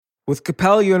With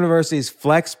Capella University's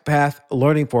FlexPath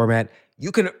learning format, you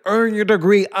can earn your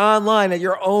degree online at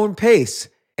your own pace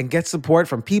and get support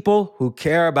from people who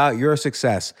care about your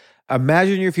success.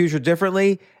 Imagine your future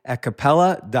differently at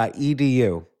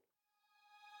capella.edu.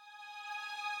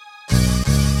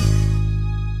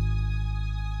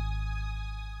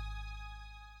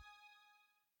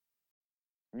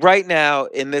 Right now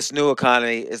in this new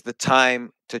economy is the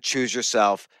time to choose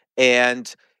yourself.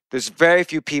 And there's very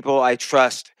few people I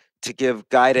trust to give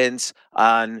guidance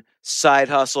on side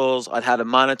hustles, on how to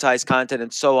monetize content,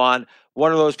 and so on.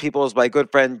 One of those people is my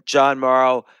good friend, John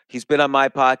Morrow. He's been on my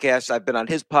podcast. I've been on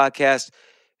his podcast.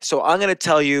 So I'm going to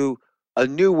tell you a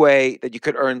new way that you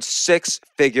could earn six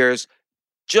figures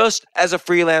just as a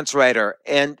freelance writer.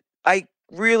 And I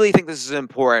really think this is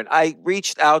important. I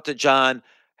reached out to John,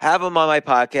 have him on my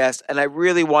podcast, and I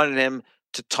really wanted him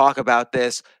to talk about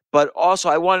this. But also,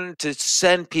 I wanted to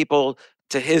send people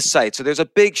to his site. So there's a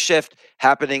big shift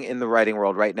happening in the writing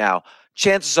world right now.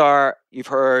 Chances are you've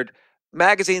heard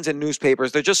magazines and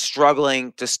newspapers, they're just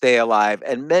struggling to stay alive.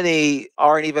 And many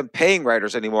aren't even paying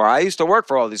writers anymore. I used to work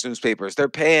for all these newspapers. They're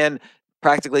paying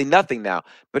practically nothing now.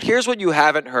 But here's what you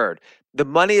haven't heard. The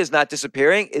money is not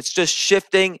disappearing. It's just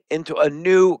shifting into a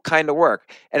new kind of work.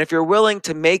 And if you're willing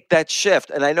to make that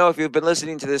shift, and I know if you've been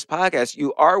listening to this podcast,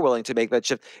 you are willing to make that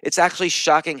shift, it's actually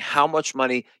shocking how much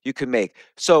money you can make.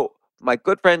 So my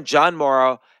good friend John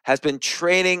Morrow has been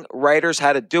training writers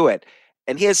how to do it.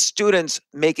 And he has students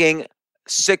making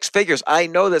six figures. I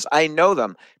know this. I know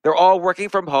them. They're all working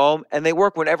from home and they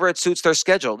work whenever it suits their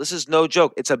schedule. This is no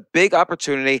joke. It's a big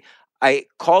opportunity. I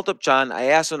called up John. I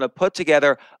asked him to put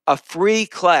together a free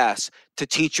class to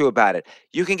teach you about it.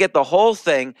 You can get the whole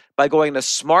thing by going to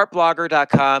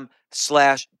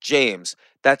smartblogger.com/James.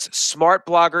 That's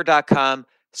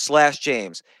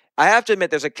smartblogger.com/James. I have to admit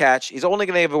there's a catch. He's only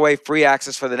going to give away free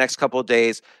access for the next couple of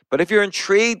days. But if you're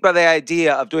intrigued by the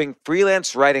idea of doing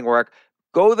freelance writing work,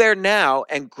 go there now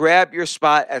and grab your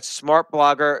spot at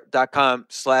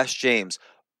smartblogger.com/James.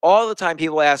 All the time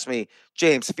people ask me,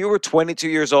 James, if you were 22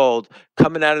 years old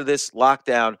coming out of this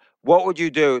lockdown, what would you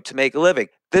do to make a living?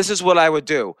 This is what I would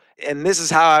do. And this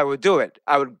is how I would do it.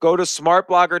 I would go to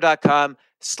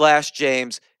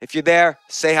smartblogger.com/James. If you're there,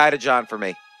 say hi to John for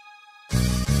me.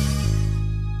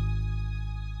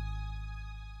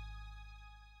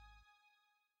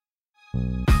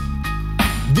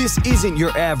 This isn't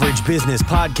your average business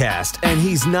podcast, and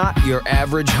he's not your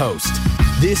average host.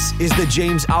 This is the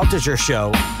James Altucher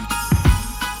Show.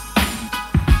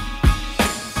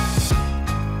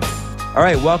 All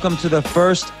right, welcome to the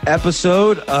first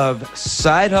episode of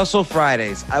Side Hustle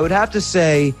Fridays. I would have to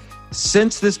say,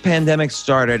 since this pandemic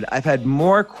started, I've had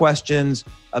more questions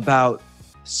about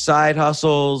side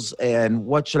hustles and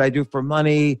what should I do for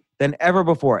money than ever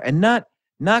before. And not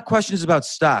questions about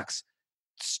stocks.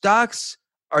 Stocks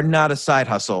are not a side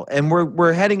hustle. And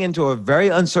we're heading into a very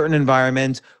uncertain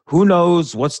environment. Who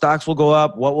knows what stocks will go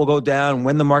up, what will go down,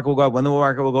 when the market will go up, when the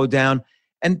market will go down.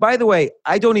 And by the way,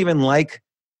 I don't even like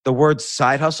the word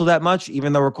side hustle that much,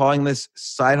 even though we're calling this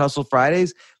Side Hustle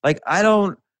Fridays. Like, I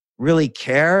don't really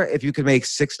care if you can make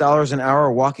 $6 an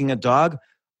hour walking a dog.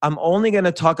 I'm only going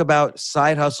to talk about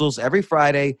side hustles every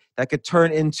Friday that could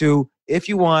turn into, if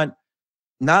you want,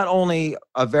 not only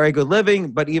a very good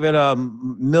living, but even a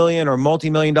million or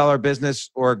multi-million dollar business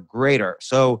or greater.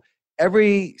 So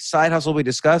every side hustle we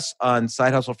discuss on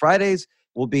Side Hustle Fridays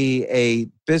will be a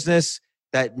business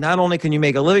that not only can you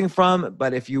make a living from,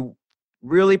 but if you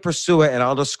really pursue it, and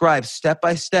I'll describe step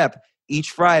by step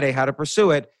each Friday how to pursue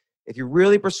it. If you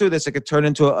really pursue this, it could turn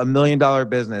into a $1 million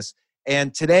business.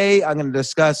 And today I'm going to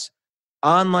discuss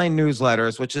online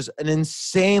newsletters, which is an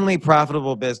insanely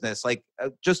profitable business. Like,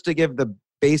 just to give the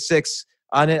basics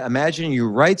on it, imagine you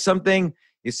write something,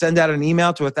 you send out an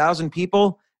email to 1,000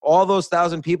 people. All those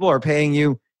 1,000 people are paying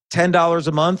you $10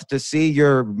 a month to see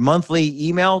your monthly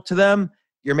email to them.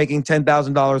 You're making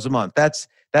 $10,000 a month. That's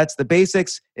the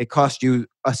basics. It costs you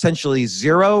essentially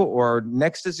zero or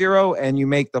next to zero, and you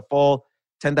make the full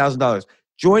 $10,000.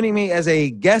 Joining me as a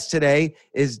guest today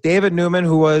is David Newman,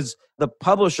 who was the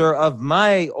publisher of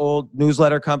my old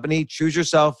newsletter company, Choose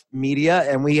Yourself Media,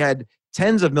 and we had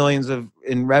tens of millions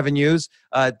in revenues.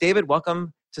 David,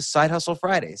 welcome to Side Hustle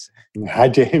Fridays. Hi,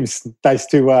 James. Nice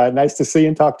to see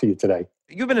and talk to you today.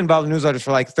 You've been involved in newsletters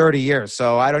for like 30 years,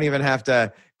 so I don't even have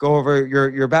to go over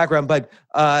your background, but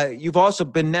you've also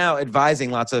been now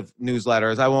advising lots of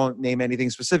newsletters. I won't name anything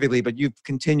specifically, but you've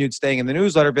continued staying in the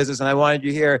newsletter business, and I wanted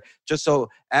you here just so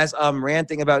as I'm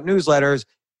ranting about newsletters,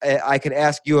 I could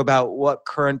ask you about what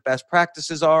current best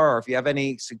practices are, or if you have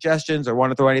any suggestions or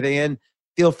want to throw anything in,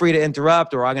 feel free to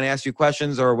interrupt, or I'm going to ask you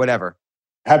questions or whatever.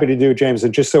 Happy to do it, James.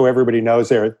 And just so everybody knows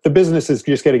there, the business is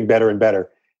just getting better and better.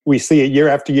 We see it year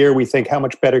after year. We think, how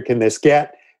much better can this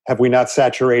get? Have we not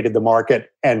saturated the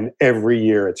market? And every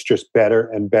year it's just better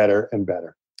and better and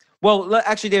better. Well,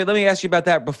 actually, David, let me ask you about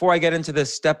that before I get into the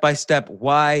step-by-step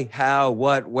why, how,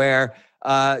 what, where.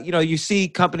 You see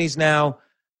companies now,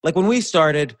 like when we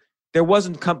started, there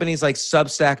wasn't companies like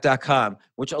Substack.com,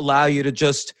 which allow you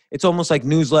to it's almost like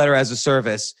newsletter as a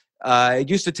service. It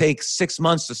used to take 6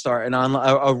 months to start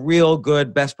a real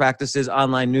good best practices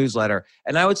online newsletter.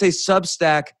 And I would say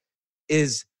Substack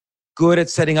is good at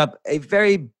setting up a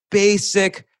very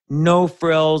basic, no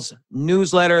frills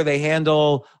newsletter. They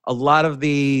handle a lot of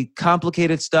the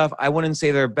complicated stuff. I wouldn't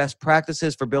say they're best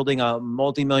practices for building a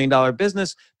multi-million-dollar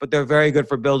business, but they're very good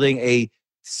for building a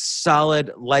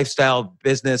solid lifestyle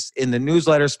business in the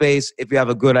newsletter space if you have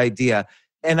a good idea.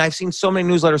 And I've seen so many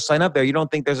newsletters sign up there. You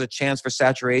don't think there's a chance for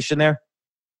saturation there?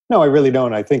 No, I really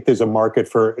don't. I think there's a market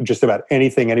for just about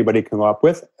anything anybody can come up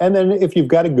with. And then if you've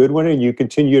got a good one and you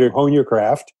continue to hone your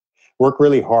craft, work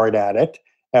really hard at it,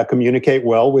 communicate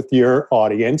well with your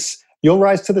audience, you'll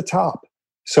rise to the top.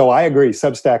 So I agree.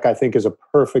 Substack, I think, is a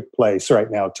perfect place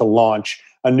right now to launch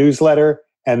a newsletter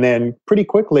and then pretty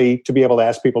quickly to be able to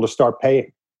ask people to start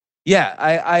paying. Yeah,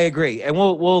 I agree. And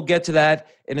we'll get to that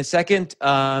in a second.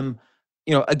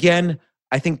 Again,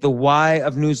 I think the why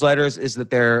of newsletters is that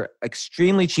they're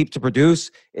extremely cheap to produce.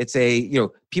 It's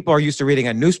people are used to reading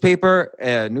a newspaper.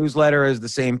 A newsletter is the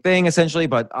same thing essentially,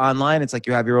 but online, it's like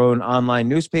you have your own online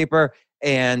newspaper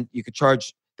and you could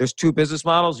charge, there's two business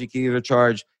models. You can either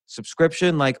charge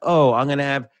subscription, like, I'm going to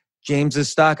have James's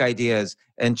stock ideas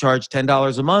and charge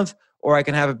 $10 a month, or I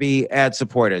can have it be ad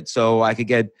supported. So I could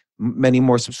get many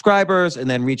more subscribers and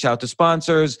then reach out to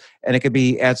sponsors, and it could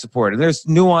be ad supported. There's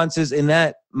nuances in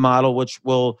that model, which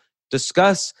we'll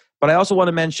discuss. But I also want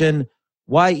to mention,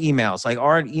 why emails? Like,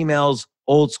 aren't emails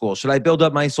old school? Should I build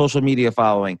up my social media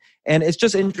following? And it's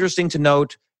just interesting to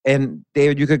note, and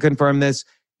David, you could confirm this,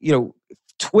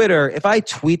 Twitter, if I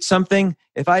tweet something,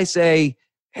 if I say,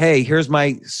 hey, here's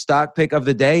my stock pick of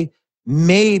the day,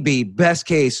 maybe best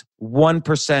case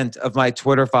 1% of my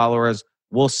Twitter followers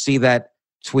will see that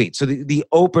tweet. So the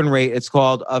open rate, it's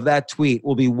called, of that tweet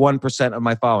will be 1% of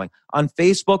my following. On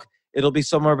Facebook, it'll be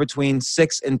somewhere between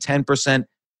 6 and 10%.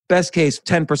 Best case,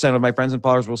 10% of my friends and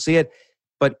followers will see it.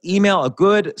 But email, a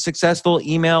good, successful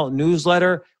email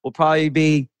newsletter will probably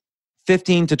be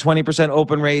 15 to 20%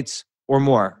 open rates or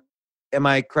more. Am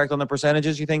I correct on the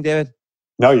percentages, you think, David?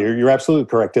 No, you're absolutely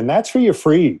correct. And that's for your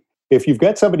free. If you've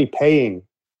got somebody paying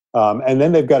and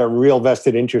then they've got a real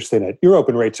vested interest in it, your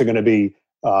open rates are going to be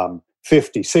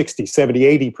 50, 60, 70,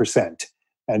 80%.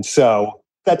 And so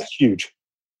that's huge.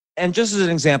 And just as an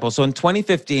example, so in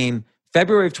 2015,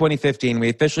 February of 2015, we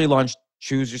officially launched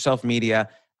Choose Yourself Media.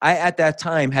 I, at that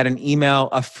time, had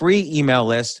a free email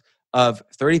list of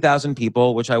 30,000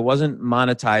 people, which I wasn't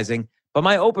monetizing, but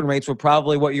my open rates were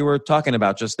probably what you were talking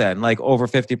about just then, like over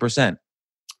 50%.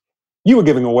 You were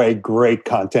giving away great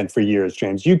content for years,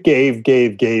 James. You gave,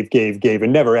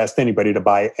 and never asked anybody to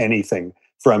buy anything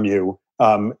from you.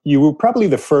 You were probably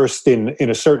the first in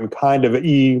a certain kind of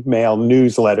email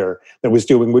newsletter that was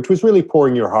doing, which was really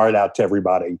pouring your heart out to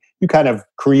everybody. You kind of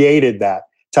created that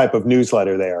type of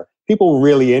newsletter there. People were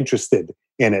really interested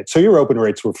in it. So your open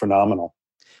rates were phenomenal.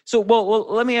 So, well,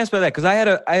 let me ask about that, because I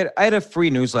had a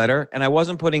free newsletter and I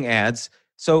wasn't putting ads.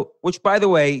 So, which, by the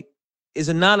way, is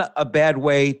not a bad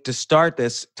way to start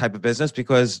this type of business,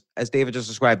 because as David just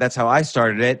described, that's how I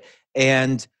started it.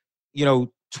 And,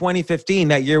 2015,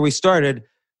 that year we started,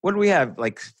 what did we have?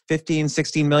 Like 15,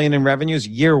 16 million in revenues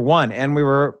year one. And we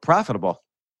were profitable.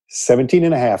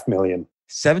 17.5 million.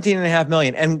 17.5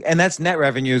 million. And that's net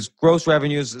revenues. Gross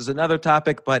revenues is another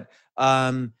topic. But,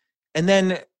 and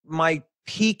then my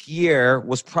peak year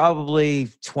was probably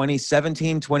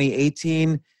 2017,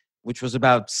 2018, which was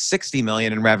about 60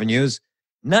 million in revenues.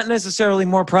 Not necessarily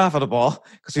more profitable,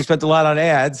 because we spent a lot on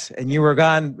ads, and you were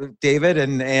gone, David,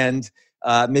 and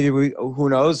maybe who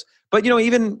knows? But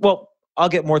I'll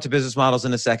get more to business models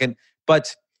in a second.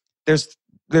 But there's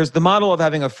the model of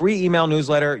having a free email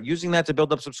newsletter, using that to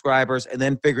build up subscribers, and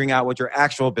then figuring out what your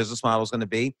actual business model is going to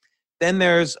be. Then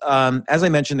there's, as I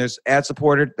mentioned, there's ad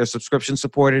supported, there's subscription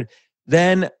supported.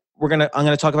 Then I'm going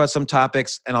to talk about some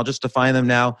topics, and I'll just define them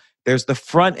now. There's the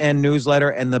front end newsletter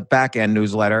and the back end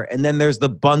newsletter, and then there's the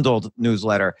bundled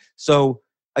newsletter. So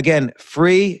again,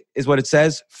 free is what it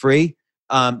says, free.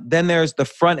 Then there's the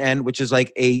front end, which is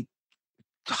like a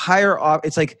higher off.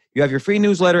 It's like you have your free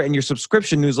newsletter and your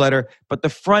subscription newsletter, but the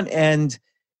front end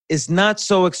is not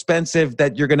so expensive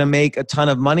that you're going to make a ton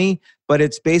of money, but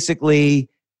it's basically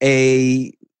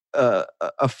a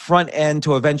a front end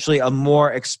to eventually a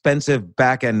more expensive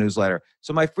back end newsletter.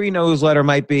 So my free newsletter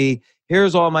might be,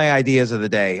 here's all my ideas of the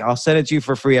day. I'll send it to you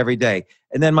for free every day.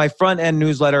 And then my front end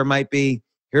newsletter might be,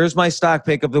 here's my stock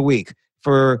pick of the week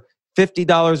for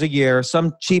 $50 a year,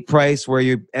 some cheap price where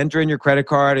you enter in your credit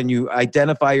card and you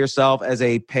identify yourself as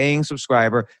a paying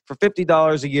subscriber. For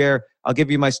 $50 a year, I'll give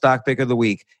you my stock pick of the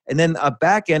week. And then a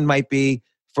back end might be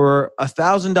for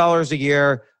 $1,000 a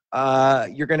year,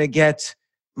 you're going to get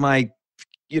my,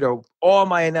 all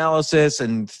my analysis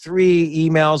and 3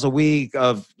 emails a week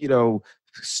of,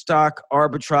 stock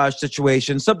arbitrage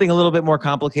situations, something a little bit more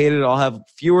complicated. I'll have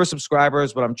fewer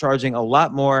subscribers, but I'm charging a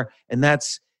lot more. And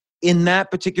that's in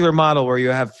that particular model where you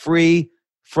have free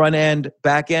front end,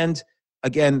 back end.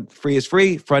 Again, free is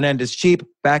free, front end is cheap,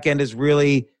 back end is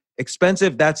really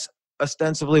expensive. That's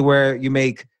ostensibly where you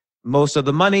make most of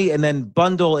the money. And then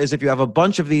bundle is if you have a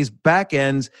bunch of these back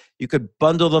ends, you could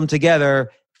bundle them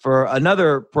together for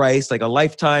another price, like a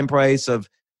lifetime price of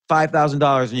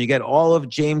 $5,000, and you get all of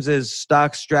James's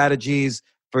stock strategies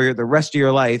for the rest of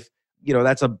your life.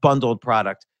 That's a bundled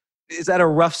product. Is that a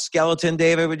rough skeleton,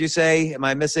 David, would you say? Am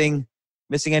I missing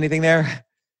anything there?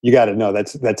 You got it. No,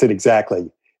 that's it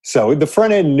exactly. So the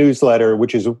front end newsletter,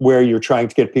 which is where you're trying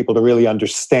to get people to really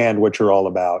understand what you're all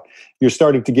about, you're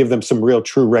starting to give them some real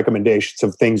true recommendations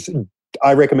of things.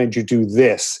 I recommend you do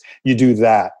this, you do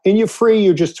that. In your free,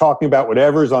 you're just talking about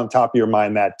whatever's on top of your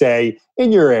mind that day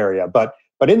in your area. But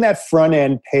in that front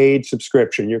end paid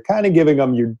subscription, you're kind of giving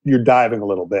them, you're diving a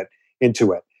little bit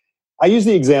into it. I use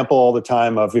the example all the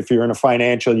time of if you're in a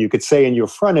financial, you could say in your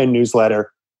front end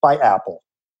newsletter, buy Apple.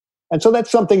 And so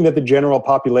that's something that the general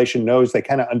population knows. They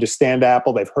kind of understand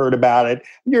Apple. They've heard about it.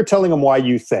 You're telling them why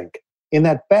you think. In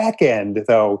that back end,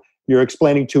 though, you're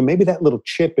explaining to maybe that little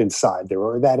chip inside there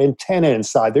or that antenna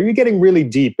inside there. You're getting really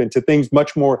deep into things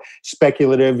much more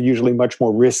speculative, usually much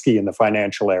more risky in the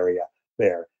financial area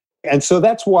there. And so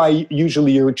that's why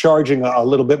usually you're charging a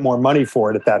little bit more money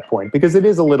for it at that point, because it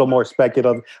is a little more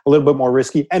speculative, a little bit more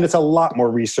risky, and it's a lot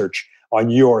more research on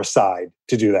your side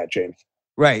to do that, James.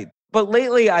 Right. But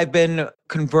lately I've been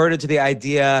converted to the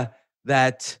idea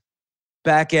that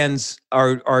backends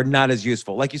are not as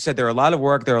useful. Like you said, there are a lot of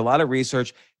work, there are a lot of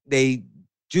research. They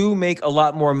do make a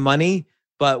lot more money,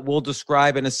 but we'll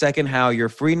describe in a second how your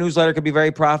free newsletter could be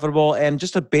very profitable, and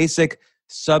just a basic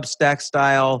Substack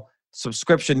style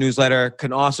subscription newsletter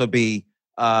can also be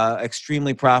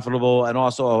extremely profitable and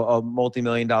also a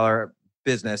multi-million-dollar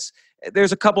business.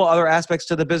 There's a couple other aspects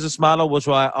to the business model, which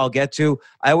I'll get to.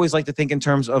 I always like to think in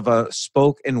terms of a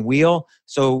spoke and wheel.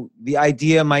 So the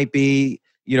idea might be,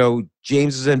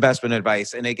 James's investment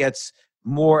advice, and it gets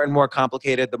more and more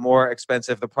complicated the more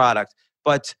expensive the product.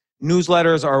 But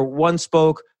newsletters are one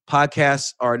spoke,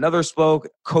 podcasts are another spoke,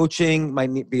 coaching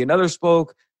might be another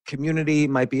spoke, community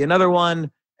might be another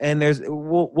one. And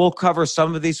we'll cover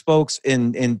some of these spokes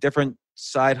in different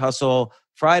Side Hustle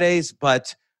Fridays,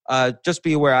 but just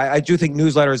be aware. I do think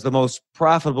newsletter is the most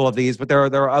profitable of these, but there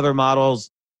are other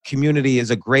models. Community is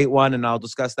a great one, and I'll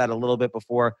discuss that a little bit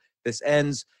before this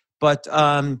ends. But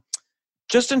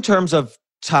just in terms of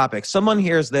topics, someone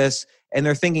hears this and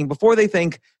they're thinking, before they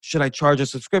think, should I charge a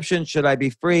subscription? Should I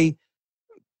be free?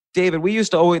 David,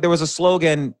 there was a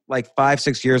slogan like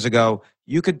 5-6 years ago.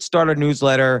 You could start a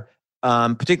newsletter,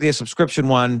 particularly a subscription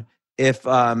one, if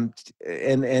and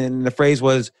the phrase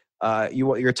was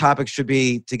your topic should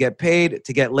be to get paid,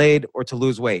 to get laid, or to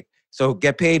lose weight. So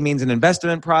get paid means an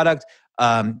investment product.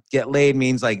 Get laid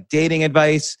means like dating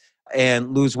advice,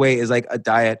 and lose weight is like a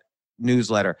diet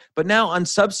newsletter. But now on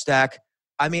Substack,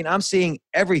 I'm seeing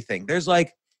everything. There's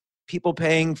like people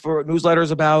paying for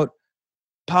newsletters about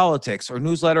politics or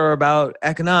newsletter about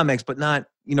economics, but not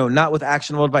with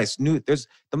actionable advice. There's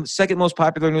the second most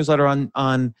popular newsletter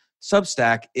on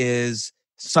Substack is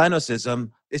Sinocism.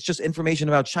 It's just information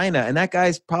about China, and that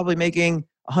guy's probably making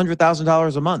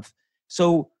 $100,000 a month.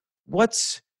 So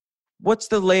what's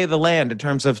the lay of the land in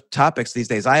terms of topics these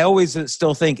days? I always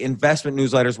still think investment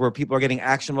newsletters where people are getting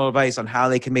actionable advice on how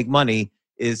they can make money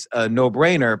is a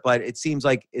no-brainer, but it seems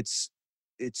like it's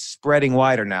spreading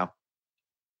wider now.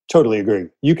 Totally agree.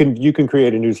 You can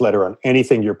create a newsletter on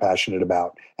anything you're passionate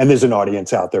about, and there's an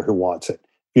audience out there who wants it.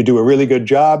 If you do a really good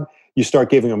job, you start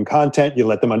giving them content, you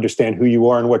let them understand who you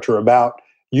are and what you're about,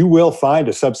 you will find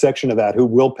a subsection of that who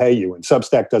will pay you, and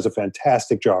Substack does a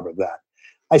fantastic job of that.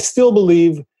 I still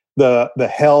believe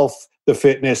the health, the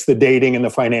fitness, the dating, and the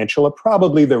financial are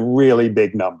probably the really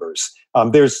big numbers.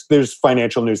 There's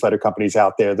financial newsletter companies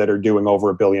out there that are doing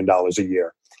over $1 billion a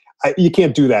year. You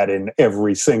can't do that in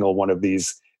every single one of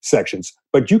these sections,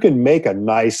 but you can make a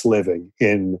nice living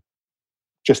in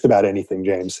just about anything,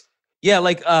 James. Yeah,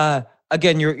 like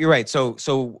again, you're right.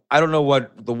 So I don't know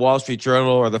what the Wall Street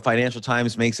Journal or the Financial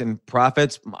Times makes in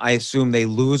profits. I assume they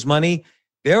lose money.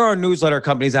 There are newsletter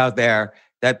companies out there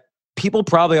that people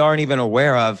probably aren't even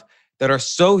aware of that are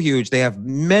so huge. They have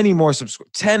many more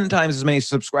 10 times as many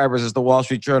subscribers as the Wall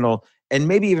Street Journal, and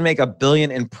maybe even make $1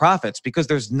 billion in profits because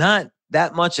there's not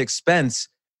that much expense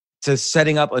to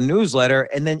setting up a newsletter,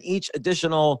 and then each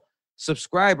additional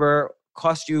subscriber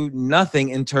costs you nothing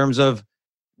in terms of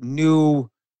you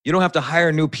don't have to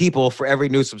hire new people for every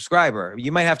new subscriber.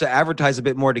 You might have to advertise a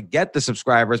bit more to get the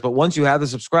subscribers, but once you have the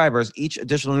subscribers, each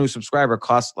additional new subscriber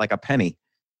costs like a penny.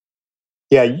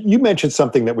 Yeah, you mentioned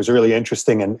something that was really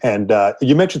interesting, and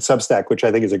you mentioned Substack, which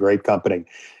I think is a great company.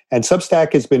 And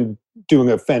Substack has been doing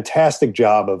a fantastic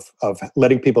job of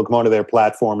letting people come onto their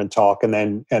platform and talk, and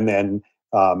then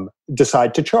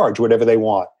decide to charge whatever they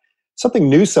want. Something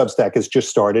new Substack has just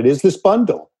started is this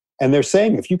bundle. And they're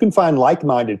saying if you can find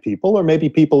like-minded people, or maybe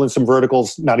people in some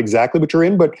verticals, not exactly what you're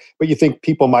in, but you think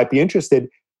people might be interested,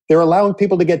 they're allowing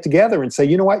people to get together and say,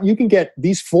 you know what, you can get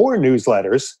these 4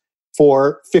 newsletters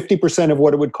for 50% of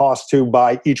what it would cost to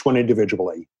buy each one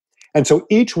individually. And so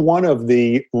each one of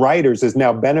the writers is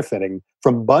now benefiting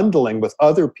from bundling with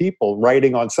other people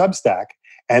writing on Substack,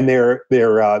 and their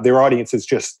audience is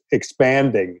just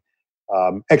expanding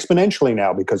exponentially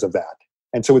now because of that.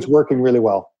 And so it's working really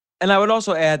well. And I would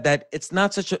also add that it's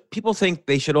not people think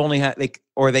they should only have,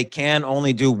 they can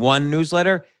only do one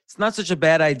newsletter. It's not such a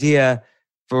bad idea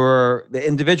for the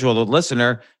individual, the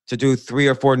listener, to do 3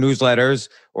 or 4 newsletters,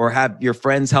 or have your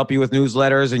friends help you with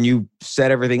newsletters and you set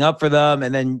everything up for them.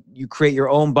 And then you create your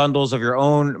own bundles of your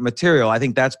own material. I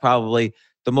think that's probably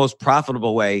the most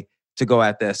profitable way to go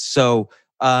at this. So,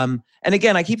 and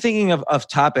again, I keep thinking of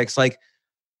topics like,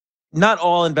 not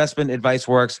all investment advice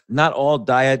works. Not all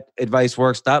diet advice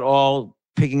works. Not all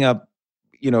picking up,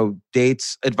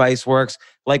 dates advice works.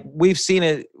 Like we've seen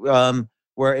it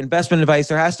where investment advice,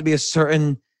 there has to be a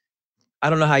certain, I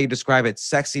don't know how you describe it,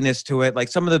 sexiness to it. Like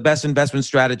some of the best investment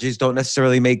strategies don't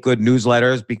necessarily make good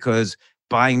newsletters because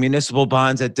buying municipal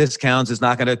bonds at discounts is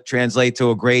not going to translate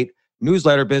to a great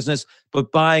newsletter business.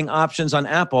 But buying options on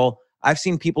Apple, I've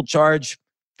seen people charge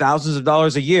thousands of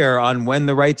dollars a year on when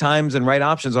the right times and right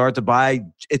options are to buy.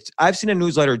 I've seen a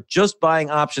newsletter just buying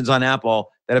options on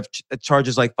Apple that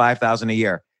charges like $5,000 a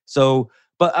year. So,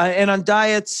 and on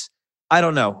diets, I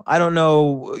don't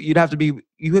know. You have to be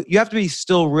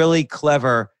still really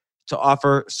clever to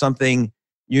offer something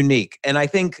unique. And I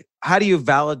think, how do you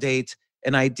validate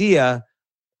an idea?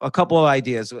 A couple of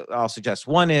ideas I'll suggest.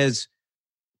 One is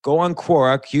go on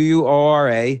Quora,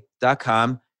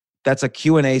 Quora.com. That's a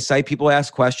Q&A site. People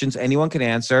ask questions. Anyone can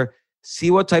answer.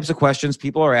 See what types of questions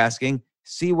people are asking.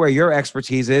 See where your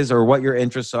expertise is or what your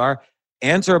interests are.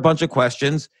 Answer a bunch of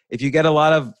questions. If you get a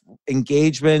lot of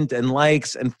engagement and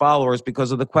likes and followers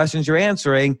because of the questions you're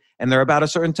answering, and they're about a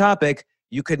certain topic,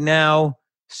 you could now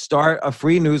start a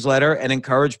free newsletter and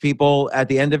encourage people at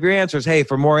the end of your answers, hey,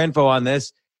 for more info on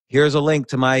this, here's a link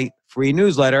to my free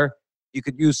newsletter. You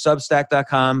could use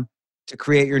Substack.com to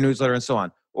create your newsletter and so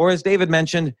on. Or as David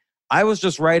mentioned, I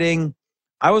was writing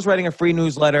a free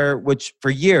newsletter, which for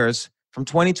years, from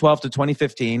 2012 to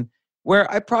 2015,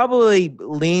 where I probably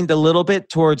leaned a little bit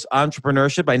towards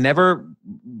entrepreneurship. I never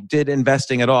did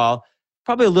investing at all.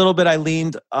 Probably a little bit I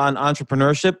leaned on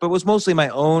entrepreneurship, but it was mostly my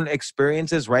own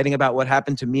experiences, writing about what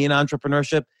happened to me in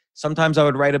entrepreneurship. Sometimes I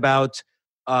would write about,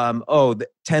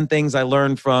 10 things I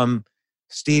learned from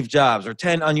Steve Jobs, or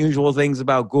 10 unusual things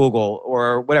about Google,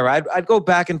 or whatever. I'd go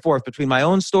back and forth between my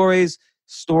own stories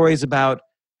about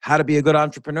how to be a good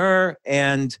entrepreneur,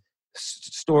 and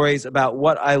stories about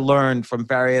what I learned from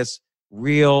various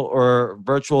real or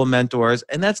virtual mentors.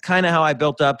 And that's kind of how I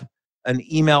built up an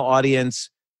email audience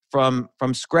from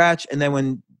scratch. And then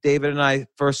when David and I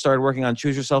first started working on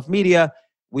Choose Yourself Media,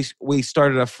 we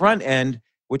started a front end,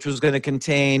 which was going to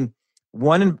contain it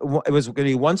was going to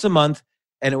be once a month,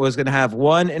 and it was going to have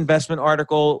one investment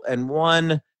article and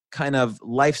one kind of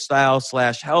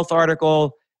lifestyle/health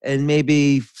article, and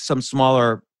maybe some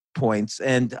smaller points.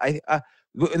 And and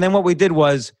then what we did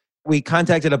was we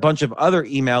contacted a bunch of other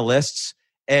email lists,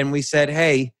 and we said,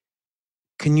 hey,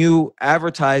 can you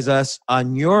advertise us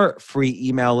on your free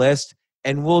email list?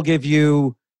 And we'll give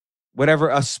you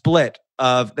a split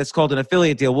of, that's called an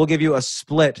affiliate deal. We'll give you a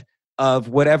split of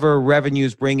whatever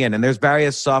revenues bring in. And there's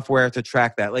various software to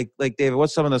track that. Like David,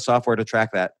 what's some of the software to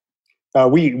track that?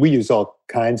 We use all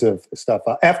kinds of stuff.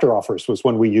 After Offers was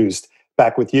one we used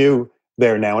back with you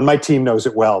there now, and my team knows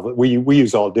it well. But we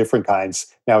use all different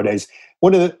kinds nowadays. Two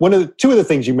of the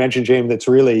things you mentioned, James, that's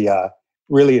really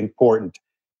really important.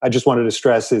 I just wanted to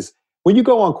stress is when you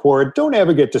go on Quora, don't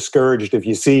ever get discouraged if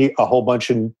you see a whole bunch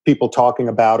of people talking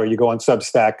about, or you go on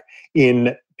Substack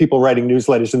in people writing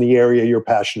newsletters in the area you're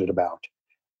passionate about.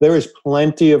 There is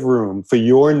plenty of room for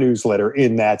your newsletter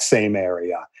in that same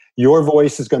area. Your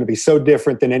voice is going to be so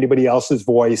different than anybody else's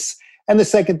voice. And the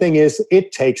second thing is,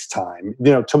 it takes time.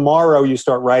 Tomorrow you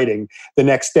start writing, the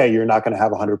next day you're not going to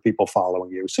have 100 people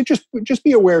following you. So just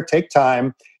be aware, take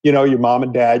time. Your mom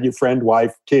and dad, your friend,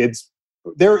 wife, kids,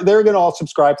 they're going to all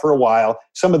subscribe for a while.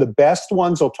 Some of the best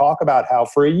ones will talk about how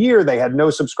for a year they had no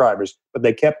subscribers, but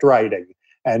they kept writing.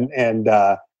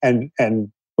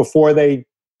 And before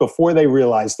they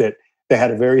realized it, they had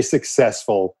a very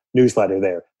successful newsletter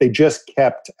there. They just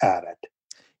kept at it.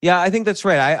 Yeah, I think that's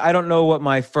right. I don't know what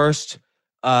my first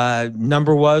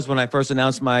number was when I first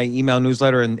announced my email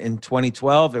newsletter in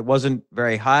 2012. It wasn't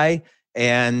very high,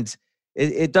 and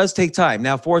it does take time.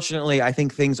 Now, fortunately, I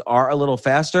think things are a little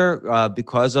faster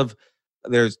because of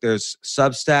there's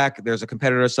Substack. There's a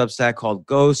competitor Substack called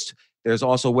Ghost. There's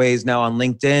also ways now on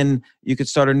LinkedIn you could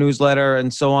start a newsletter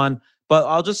and so on. But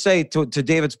I'll just say to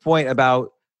David's point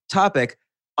about topic,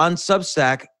 on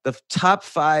Substack, the top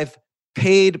 5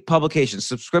 paid publications,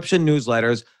 subscription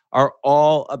newsletters, are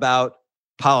all about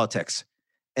politics.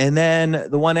 And then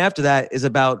the one after that is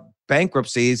about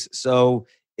bankruptcies. So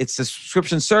it's a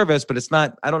subscription service, but it's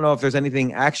not, I don't know if there's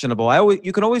anything actionable.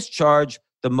 You can always charge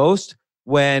the most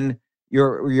when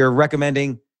you're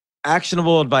recommending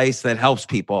actionable advice that helps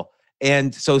people.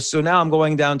 And so now I'm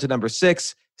going down to number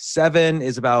 6. 7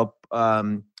 is about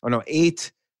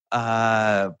 8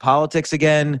 politics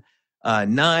again.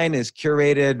 9 is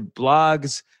curated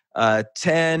blogs.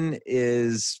 10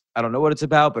 is, I don't know what it's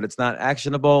about, but it's not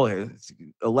actionable.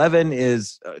 11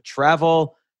 is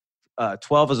travel.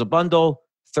 12 is a bundle.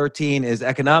 13 is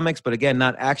economics, but again,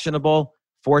 not actionable.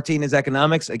 14 is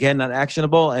economics, again, not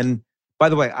actionable. And by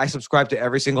the way, I subscribe to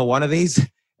every single one of these,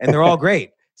 and they're all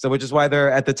great. So which is why they're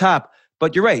at the top.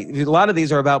 But you're right. A lot of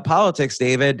these are about politics,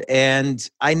 David. And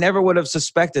I never would have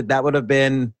suspected that would have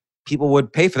been, people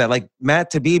would pay for that. Like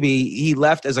Matt Taibbi, he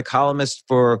left as a columnist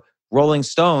for Rolling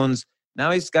Stones.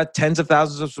 Now he's got tens of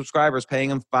thousands of subscribers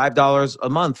paying him $5 a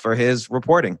month for his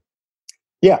reporting.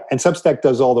 Yeah, and Substack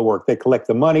does all the work. They collect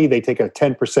the money, they take a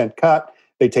 10% cut,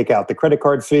 they take out the credit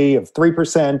card fee of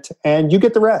 3%, and you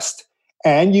get the rest.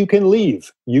 And you can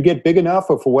leave. You get big enough,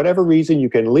 or for whatever reason, you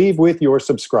can leave with your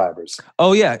subscribers.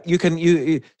 Oh yeah, you can.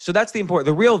 So that's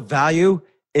the real value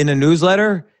in a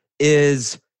newsletter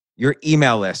is your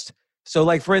email list. So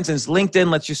like, for instance,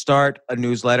 LinkedIn lets you start a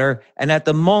newsletter, and at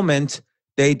the moment,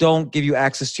 they don't give you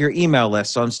access to your email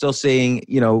list. So I'm still seeing,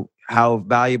 how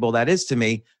valuable that is to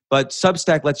me. But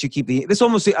Substack lets you keep this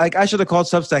almost like I should have called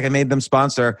Substack and made them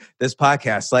sponsor this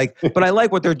podcast. But I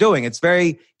like what they're doing. It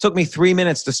took me 3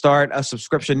 minutes to start a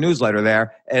subscription newsletter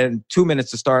there and 2 minutes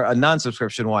to start a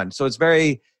non-subscription one. So it's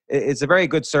a very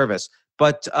good service.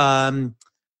 But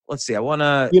let's see, I want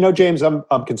to... James,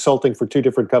 I'm consulting for 2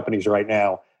 different companies right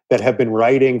now that have been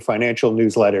writing financial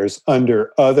newsletters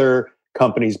under other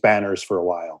companies' banners for a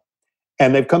while.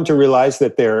 And they've come to realize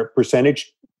that their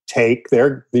percentage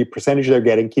the percentage they're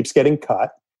getting keeps getting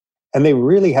cut, and they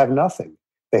really have nothing.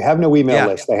 They have no email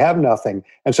list. They have nothing.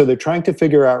 And so they're trying to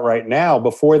figure out right now,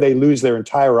 before they lose their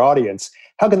entire audience,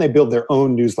 how can they build their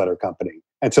own newsletter company?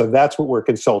 And so that's what we're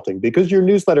consulting, because your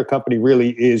newsletter company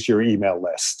really is your email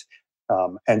list.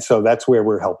 And so that's where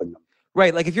we're helping them.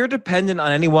 Right. Like if you're dependent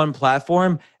on any one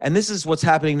platform, and this is what's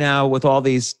happening now with all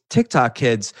these TikTok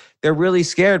kids, they're really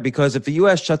scared because if the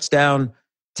US shuts down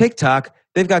TikTok,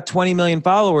 they've got 20 million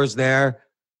followers there,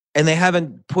 and they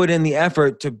haven't put in the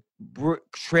effort to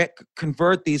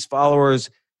convert these followers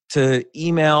to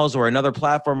emails or another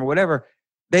platform or whatever.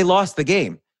 They lost the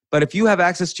game. But if you have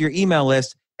access to your email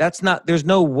list, there's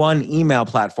no one email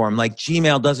platform. Like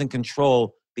Gmail doesn't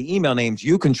control the email names.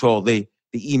 You control the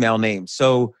email names.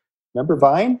 So remember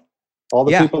Vine? All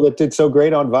the people that did so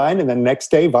great on Vine, and then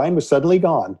next day Vine was suddenly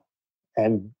gone.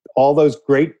 And all those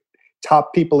great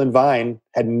top people in Vine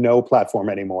had no platform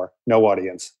anymore, no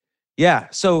audience. Yeah.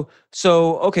 So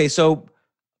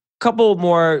couple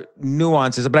more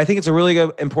nuances, but I think it's a really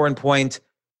good, important point.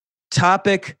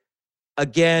 Topic,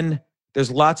 again, there's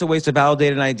lots of ways to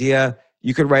validate an idea.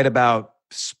 You could write about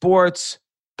sports,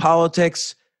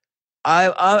 politics.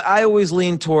 I always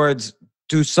lean towards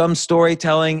do some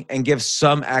storytelling and give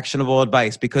some actionable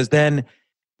advice, because then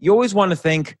you always want to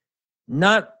think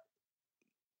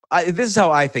this is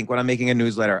how I think when I'm making a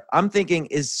newsletter. I'm thinking,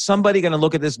 is somebody going to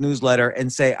look at this newsletter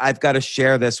and say, I've got to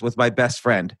share this with my best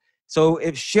friend? So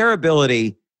if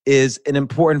shareability is an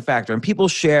important factor, and people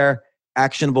share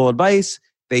actionable advice,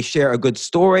 they share a good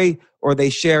story, or they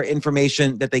share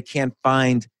information that they can't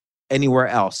find anywhere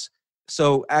else.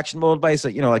 So actionable advice,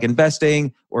 like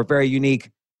investing or very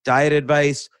unique diet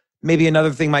advice. Maybe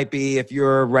another thing might be if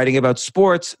you're writing about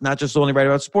sports, not just only write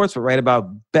about sports, but write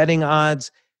about betting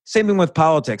odds. Same thing with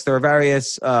politics. There are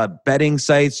various betting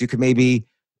sites. You could maybe,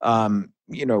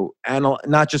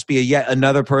 not just be yet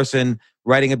another person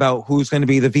writing about who's going to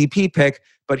be the VP pick,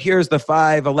 but here's the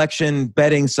 5 election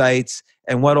betting sites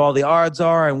and what all the odds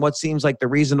are and what seems like the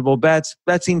reasonable bets.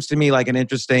 That seems to me like an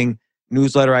interesting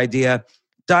newsletter idea.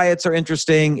 Diets are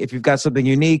interesting if you've got something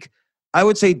unique. I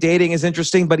would say dating is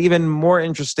interesting, but even more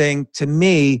interesting to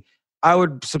me, I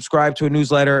would subscribe to a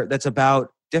newsletter that's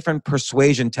about different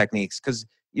persuasion techniques, because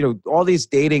all these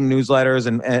dating newsletters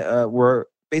and were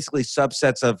basically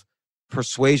subsets of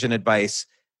persuasion advice.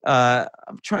 I'm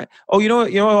trying. Oh, you know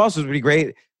what also would be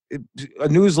great? A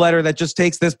newsletter that just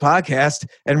takes this podcast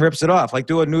and rips it off. Like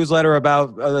do a newsletter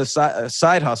about the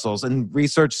side hustles and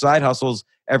research side hustles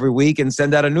every week and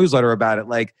send out a newsletter about it.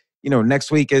 Like,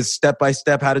 next week is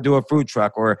step-by-step how to do a food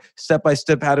truck, or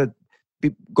step-by-step how to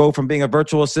go from being a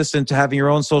virtual assistant to having your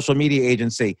own social media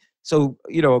agency. So,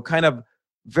 kind of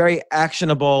very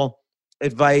actionable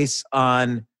advice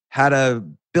on how to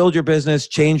build your business,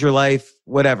 change your life,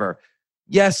 whatever.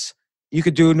 Yes, you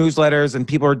could do newsletters and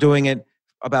people are doing it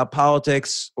about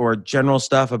politics or general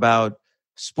stuff about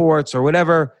sports or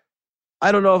whatever.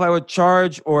 I don't know if I would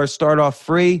charge or start off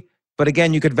free. But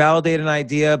again, you could validate an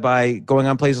idea by going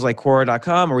on places like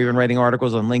Quora.com or even writing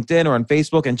articles on LinkedIn or on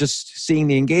Facebook and just seeing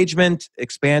the engagement,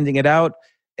 expanding it out,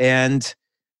 and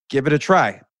give it a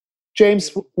try.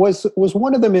 James, was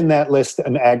one of them in that list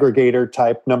an aggregator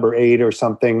type, number 8 or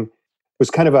something?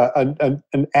 Was kind of an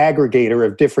aggregator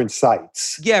of different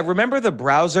sites. Yeah, remember the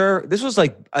browser? This was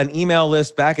like an email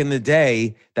list back in the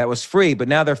day that was free, but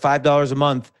now they're $5 a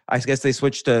month. I guess they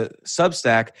switched to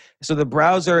Substack. So the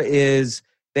browser is...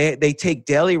 They take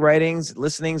daily writings,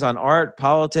 listenings on art,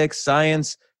 politics,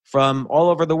 science from all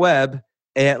over the web.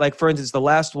 And like, for instance, the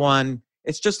last one,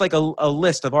 it's just like a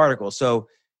list of articles. So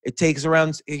it takes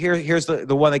around, here's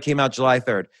the one that came out July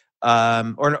 3rd.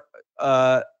 July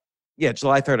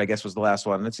 3rd, I guess, was the last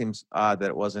one. It seems odd that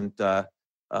it wasn't more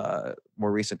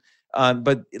recent.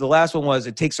 But the last one was,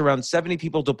 it takes around 70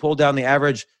 people to pull down the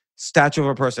average stature of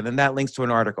a person, and that links to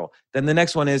an article. Then the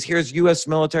next one is, here's U.S.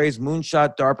 military's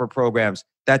moonshot DARPA programs.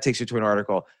 That takes you to an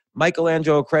article.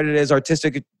 Michelangelo accredited as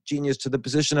artistic genius to the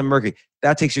position of Mercury.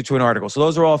 That takes you to an article. So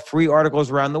those are all free articles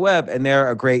around the web, and they're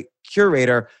a great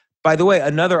curator. By the way,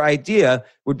 another idea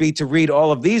would be to read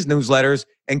all of these newsletters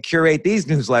and curate these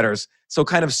newsletters. So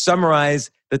kind of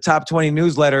summarize the top 20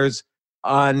 newsletters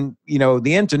on,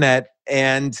 the internet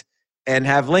and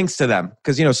have links to them.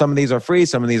 Because, some of these are free,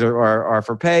 some of these are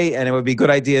for pay, and it would be a good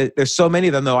idea. There's so many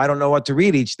of them, though. I don't know what to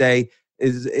read each day. I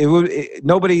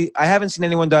haven't seen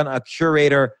anyone done a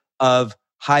curator of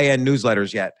high-end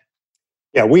newsletters yet.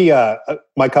 Yeah, we,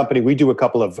 my company, we do a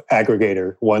couple of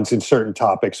aggregator ones in certain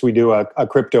topics. We do a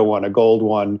crypto one, a gold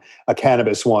one, a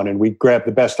cannabis one, and we grab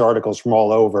the best articles from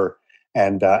all over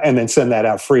and then send that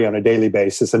out free on a daily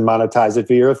basis and monetize it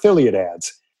via affiliate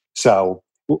ads. So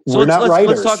we're not writers.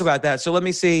 Let's talk about that. So let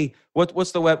me see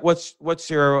what's the web.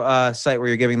 What's your site where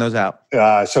you're giving those out?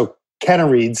 So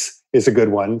Cannareads is a good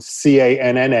one.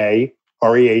 CANNAREADS.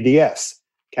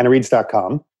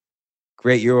 Cannareads.com.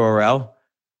 Great URL.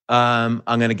 I'm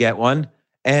going to get one,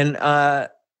 and I'm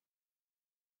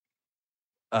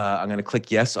going to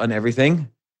click yes on everything.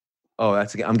 Oh,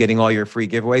 I'm getting all your free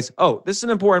giveaways. Oh, this is an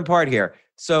important part here.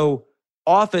 So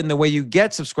often the way you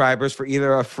get subscribers for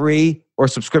either a free or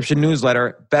subscription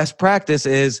newsletter, best practice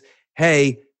is,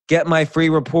 hey, get my free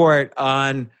report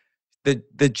on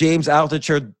the James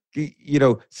Altucher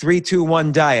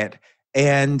 3-2-1 diet.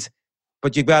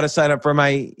 But you've got to sign up for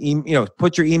my,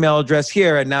 put your email address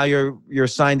here, and now you're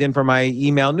signed in for my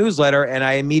email newsletter, and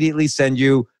I immediately send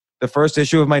you the first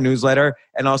issue of my newsletter,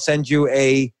 and I'll send you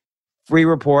a free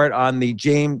report on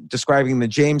describing the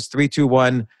James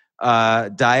 3-2-1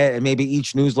 diet, and maybe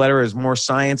each newsletter is more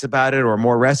science about it or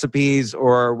more recipes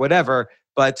or whatever.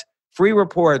 But free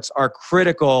reports are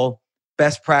critical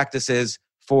best practices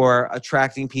for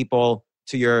attracting people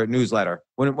to your newsletter.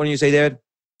 What do you say, David?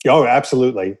 Oh,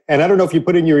 absolutely. And I don't know if you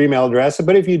put in your email address,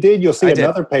 but if you did, you'll see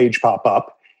another page pop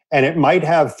up, and it might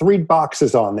have 3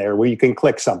 boxes on there where you can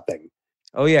click something.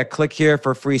 Oh, yeah. Click here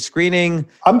for free screening.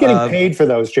 I'm getting paid for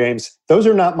those, James. Those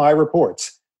are not my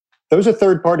reports. Those are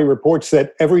third-party reports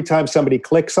that every time somebody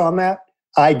clicks on that,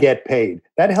 I get paid.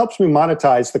 That helps me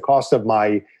monetize the cost of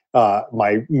my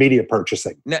media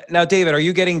purchasing. Now, David, are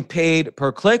you getting paid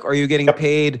per click, or are you getting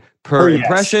paid per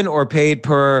impression, or paid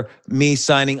per me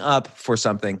signing up for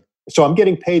something? So I'm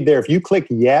getting paid there. If you click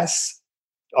yes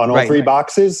on all 3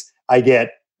 boxes, I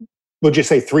get we'll just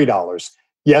say $3.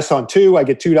 Yes on 2, I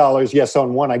get $2. Yes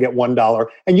on 1, I get $1.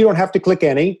 And you don't have to click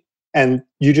any, and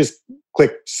you just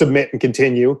click submit and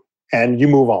continue, and you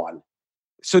move on.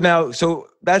 So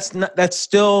that's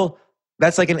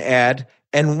like an ad.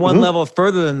 And one level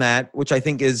further than that, which I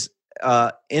think is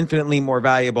infinitely more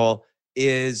valuable,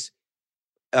 is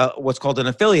what's called an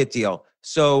affiliate deal.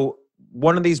 So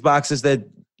one of these boxes that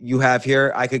you have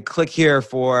here, I could click here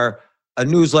for a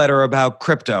newsletter about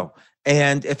crypto.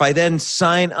 And if I then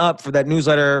sign up for that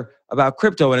newsletter about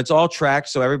crypto, and it's all tracked,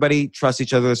 so everybody trusts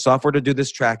each other, the software to do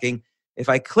this tracking. If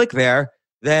I click there,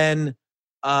 then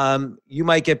you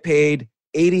might get paid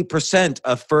 80%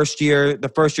 of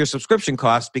the first year subscription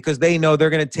costs, because they know they're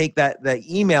going to take the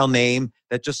email name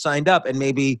that just signed up and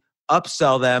maybe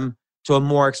upsell them to a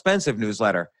more expensive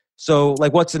newsletter. So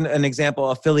like, what's an example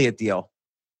affiliate deal?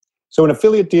 So an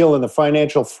affiliate deal in the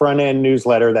financial front end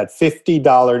newsletter, that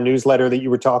 $50 newsletter that you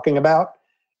were talking about,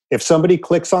 if somebody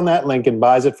clicks on that link and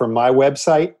buys it from my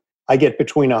website, I get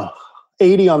between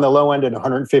 $80 on the low end and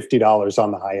 $150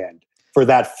 on the high end for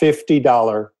that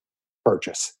 $50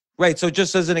 purchase. Right. So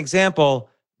just as an example,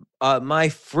 my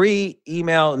free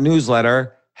email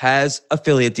newsletter has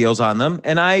affiliate deals on them,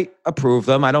 and I approve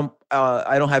them. I don't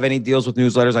have any deals with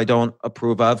newsletters I don't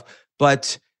approve of,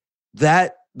 but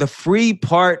the free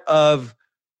part of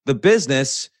the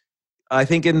business, I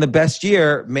think in the best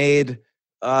year, made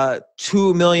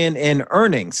 $2 million in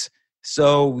earnings.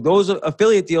 So those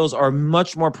affiliate deals are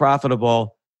much more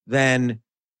profitable than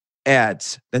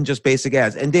just basic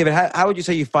ads. And David, how would you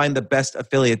say you find the best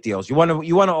affiliate deals? You want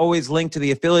to always link to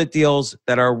the affiliate deals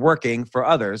that are working for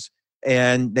others,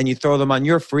 and then you throw them on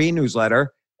your free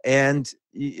newsletter, and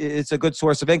it's a good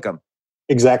source of income.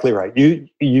 Exactly right. You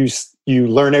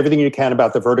learn everything you can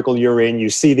about the vertical you're in. You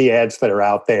see the ads that are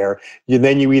out there.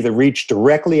 Then you either reach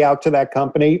directly out to that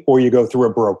company, or you go through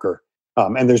a broker.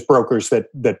 And there's brokers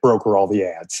that broker all the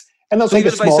ads, and they'll take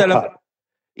a small cut.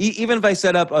 Even if I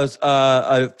set up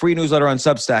a free newsletter on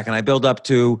Substack and I build up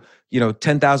to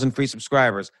 10,000 free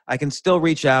subscribers, I can still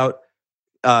reach out,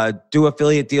 do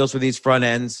affiliate deals for these front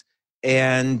ends,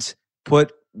 and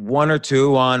put 1 or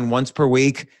 2 on once per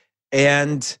week.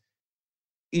 And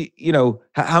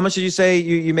how much did you say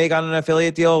you make on an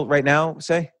affiliate deal right now?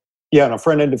 Say, yeah, on a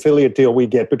front end affiliate deal, we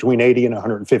get between $80 and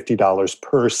 $150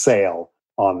 per sale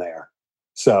on there.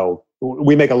 So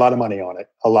we make a lot of money on it,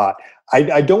 a lot.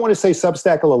 I don't want to say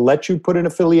Substack will let you put an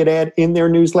affiliate ad in their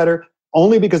newsletter,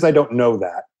 only because I don't know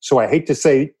that. So I hate to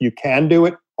say you can do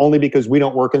it, only because we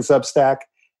don't work in Substack,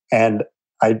 and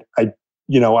I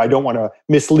don't want to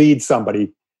mislead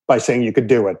somebody by saying you could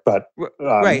do it. But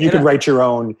right. You could write your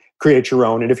own, create your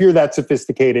own, and if you're that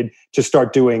sophisticated to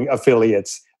start doing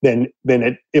affiliates, then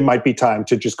it might be time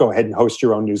to just go ahead and host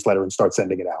your own newsletter and start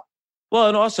sending it out. Well,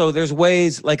 and also there's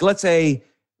ways, like let's say,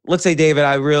 David,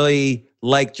 I really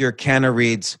liked your Canna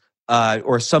Reads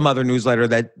or some other newsletter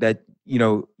that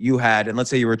you had, and let's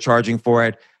say you were charging for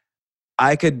it.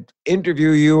 I could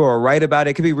interview you or write about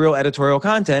it. It could be real editorial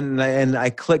content,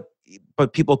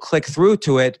 but people click through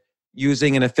to it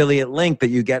using an affiliate link that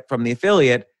you get from the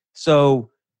affiliate. So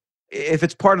if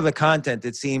it's part of the content,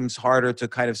 it seems harder to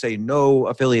kind of say no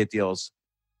affiliate deals.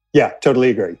 Yeah, totally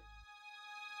agree.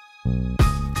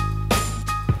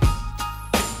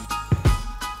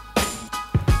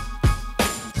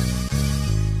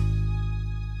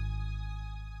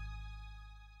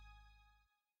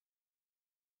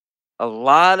 A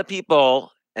lot of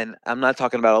people, and I'm not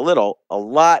talking about a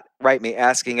lot write me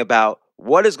asking about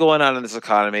what is going on in this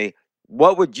economy.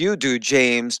 What would you do,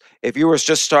 James, if you were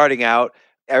just starting out?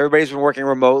 Everybody's been working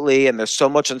remotely, and there's so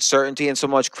much uncertainty and so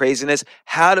much craziness.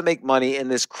 How to make money in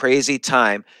this crazy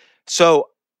time? So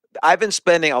I've been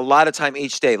spending a lot of time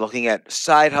each day looking at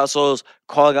side hustles,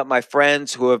 calling up my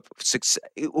friends who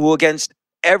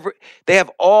they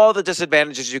have all the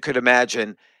disadvantages you could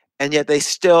imagine, and yet they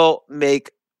still make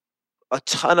a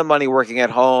ton of money working at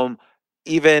home,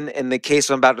 even in the case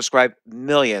I'm about to describe,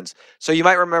 millions. So you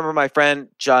might remember my friend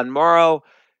John Morrow.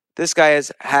 This guy has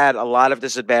had a lot of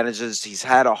disadvantages. He's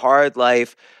had a hard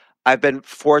life. I've been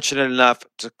fortunate enough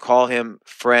to call him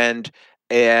friend,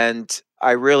 and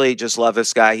I really just love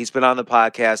this guy. He's been on the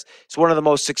podcast. He's one of the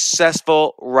most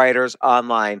successful writers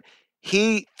online.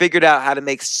 He figured out how to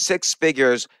make 6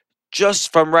 figures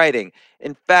just from writing.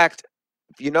 In fact,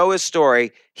 if you know his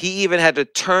story, he even had to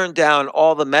turn down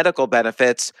all the medical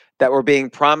benefits that were being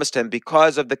promised him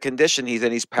because of the condition he's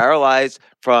in. He's paralyzed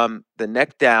from the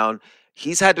neck down.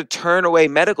 He's had to turn away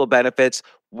medical benefits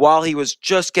while he was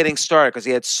just getting started because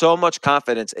he had so much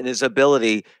confidence in his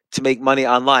ability to make money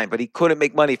online, but he couldn't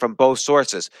make money from both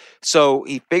sources. So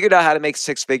he figured out how to make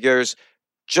 6 figures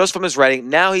just from his writing.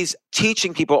 Now he's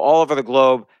teaching people all over the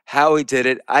globe how he did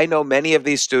it. I know many of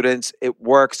these students. It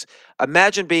works.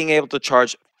 Imagine being able to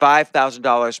charge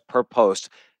 $5,000 per post.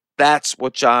 That's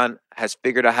what John has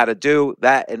figured out how to do,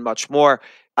 that and much more.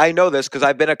 I know this because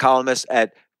I've been a columnist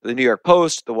at the New York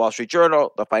Post, the Wall Street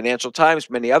Journal, the Financial Times,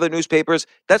 many other newspapers.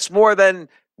 That's more than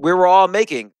we were all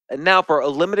making. And now for a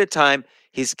limited time,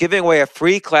 he's giving away a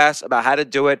free class about how to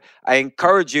do it. I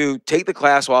encourage you, take the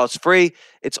class while it's free.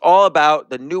 It's all about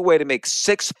the new way to make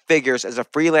six figures as a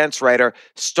freelance writer,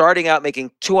 starting out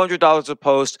making $200 a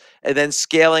post and then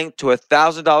scaling to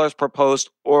 $1,000 per post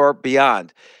or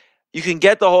beyond. You can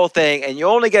get the whole thing, and you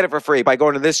only get it for free by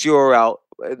going to this URL.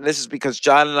 And this is because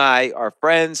John and I are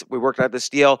friends. We worked out this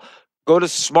deal. Go to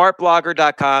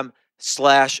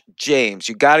smartblogger.com/James.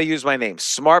 You got to use my name,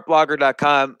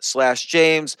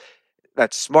 smartblogger.com/James.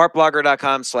 That's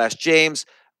smartblogger.com/James.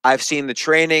 I've seen the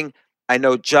training. I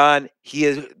know John. He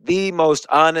is the most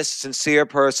honest, sincere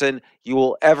person you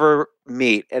will ever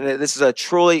meet. And this is a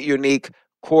truly unique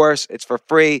course. It's for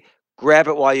free. Grab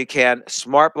it while you can.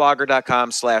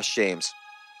 smartblogger.com/James.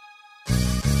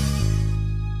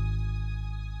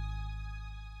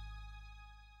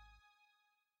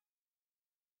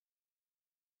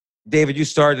 David, you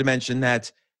started to mention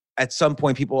that at some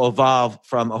point people evolve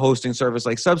from a hosting service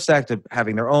like Substack to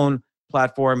having their own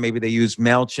platform. Maybe they use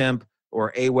MailChimp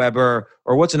or Aweber,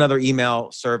 or what's another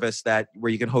email service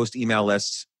where you can host email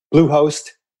lists?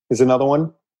 Bluehost is another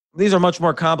one. These are much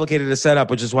more complicated to set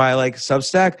up, which is why I like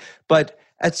Substack. But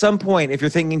at some point, if you're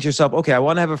thinking to yourself, okay, I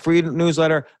want to have a free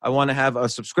newsletter, I want to have a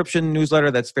subscription newsletter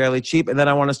that's fairly cheap, and then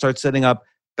I want to start setting up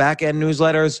back-end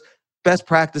newsletters, best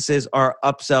practices are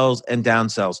upsells and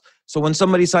downsells. So when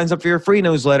somebody signs up for your free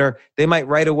newsletter, they might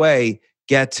right away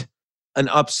get an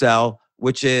upsell,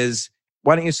 which is,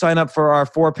 why don't you sign up for our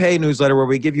 4Pay newsletter where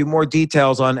we give you more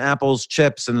details on Apple's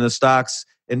chips and the stocks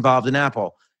involved in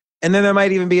Apple. And then there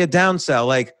might even be a downsell,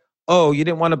 like, oh, you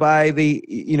didn't want to buy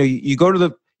you go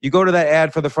to that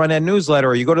ad for the front end newsletter,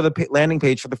 or you go to the landing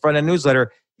page for the front end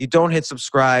newsletter, you don't hit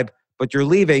subscribe, but you're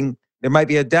leaving. There might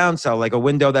be a downsell, like a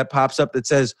window that pops up that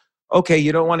says, okay,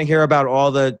 you don't want to hear about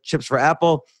all the chips for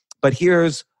Apple, but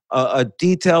here's a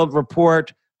detailed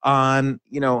report on,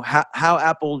 how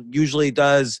Apple usually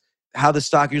does, how the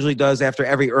stock usually does after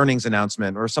every earnings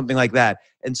announcement or something like that.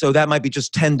 And so that might be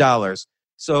just $10.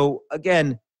 So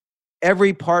again,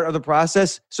 every part of the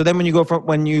process. So then when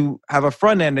you have a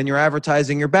front end and you're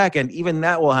advertising your back end, even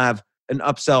that will have an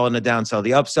upsell and a downsell.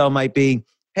 The upsell might be,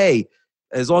 hey,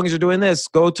 as long as you're doing this,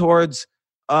 go towards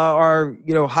our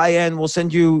high end. We'll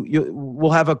send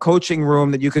we'll have a coaching room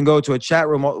that you can go to, a chat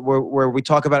room where we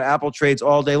talk about Apple trades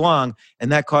all day long,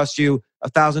 and that costs you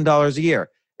 $1,000 a year.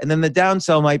 And then the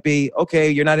downsell might be, okay,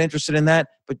 you're not interested in that,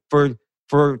 but for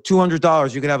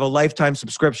 $200 you could have a lifetime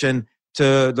subscription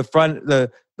to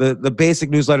the basic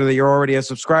newsletter that you're already a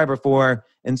subscriber for.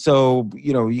 And so,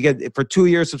 you get, for 2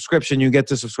 years subscription, you get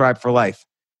to subscribe for life.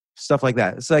 Stuff like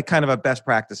that. It's like kind of a best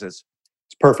practices.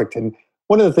 It's perfect. And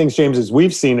one of the things, James, is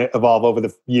we've seen it evolve over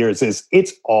the years is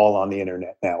it's all on the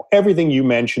internet now. Everything you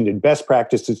mentioned in best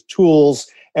practices, tools,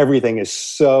 everything is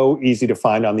so easy to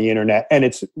find on the internet, and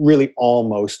it's really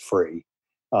almost free.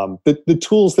 The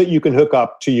tools that you can hook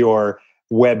up to your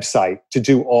website to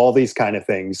do all these kind of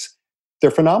things,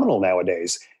 they're phenomenal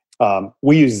nowadays.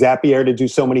 We use Zapier to do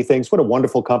so many things. What a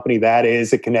wonderful company that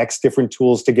is. It connects different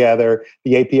tools together.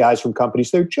 The APIs from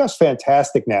companies, they're just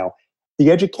fantastic now. The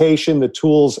education, the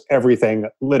tools, everything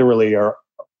literally are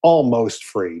almost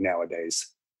free nowadays.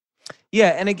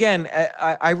 Yeah. And again,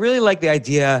 I really like the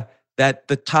idea that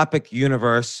the topic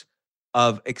universe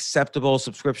of acceptable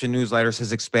subscription newsletters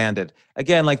has expanded.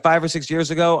 Again, like 5 or 6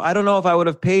 years ago, I don't know if I would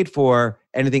have paid for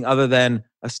anything other than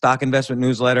a stock investment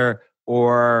newsletter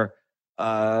or,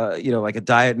 like a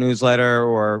diet newsletter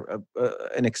or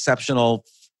an exceptional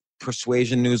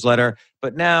persuasion newsletter.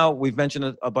 But now we've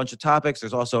mentioned a bunch of topics.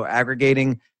 There's also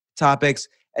aggregating topics.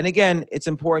 And again, it's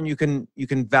important you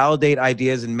can validate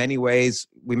ideas in many ways.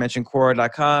 We mentioned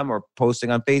Quora.com or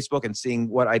posting on Facebook and seeing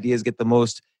what ideas get the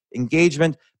most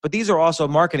engagement. But these are also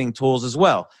marketing tools as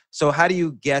well. So how do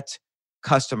you get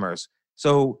customers?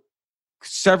 So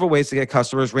several ways to get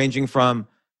customers, ranging from,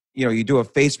 you do a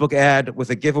Facebook ad with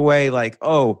a giveaway like,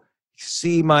 oh,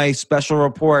 see my special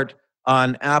report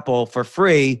on Apple for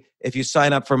free if you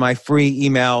sign up for my free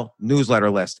email newsletter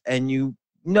list. And you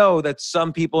know that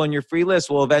some people in your free list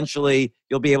will eventually,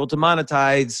 you'll be able to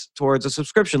monetize towards a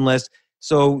subscription list.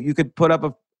 So you could put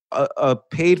up a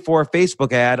paid for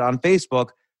Facebook ad on Facebook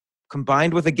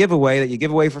combined with a giveaway that you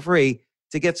give away for free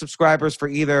to get subscribers for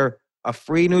either a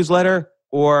free newsletter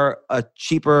or a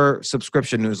cheaper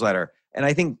subscription newsletter. And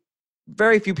I think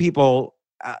very few people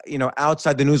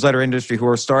outside the newsletter industry who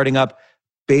are starting up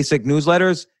basic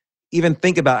newsletters even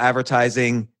think about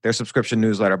advertising their subscription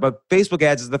newsletter. But Facebook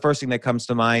ads is the first thing that comes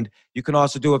to mind. You can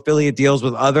also do affiliate deals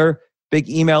with other big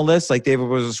email lists like David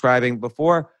was describing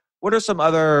before. What are some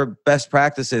other best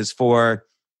practices for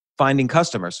finding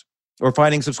customers or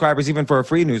finding subscribers even for a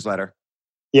free newsletter?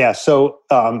 Yeah, so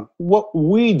what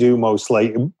we do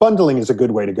mostly, bundling is a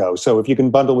good way to go. So if you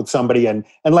can bundle with somebody, and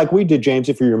like we did, James,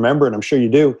 if you remember, and I'm sure you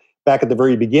do, back at the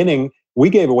very beginning, we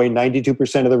gave away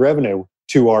 92% of the revenue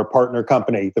to our partner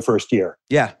company the first year.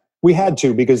 Yeah. We had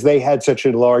to because they had such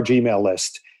a large email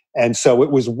list. And so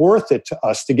it was worth it to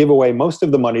us to give away most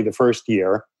of the money the first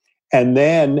year and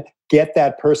then get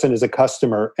that person as a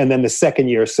customer. And then the second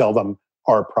year, sell them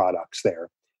our products there.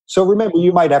 So remember,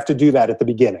 you might have to do that at the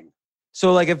beginning.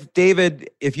 So like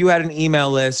if you had an email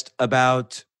list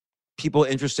about people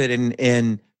interested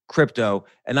in crypto,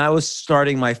 and I was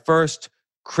starting my first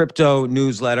crypto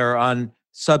newsletter on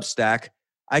Substack,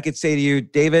 I could say to you,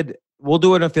 David, we'll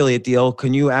do an affiliate deal.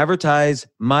 Can you advertise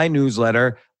my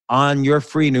newsletter on your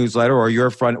free newsletter or your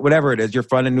whatever it is, your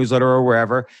front end newsletter or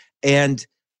wherever, and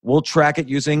we'll track it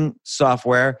using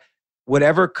software.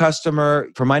 Whatever customer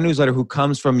for my newsletter who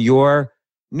comes from your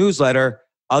newsletter,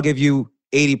 I'll give you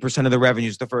 80% of the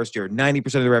revenues the first year,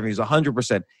 90% of the revenues,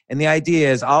 100%. And the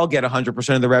idea is I'll get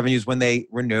 100% of the revenues when they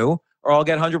renew, or I'll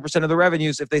get 100% of the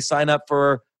revenues if they sign up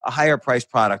for a higher price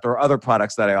product or other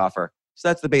products that I offer. So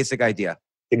that's the basic idea.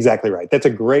 Exactly right. That's a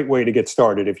great way to get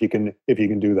started if you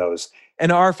can do those.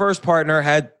 And our first partner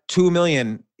had 2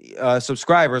 million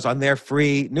subscribers on their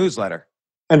free newsletter.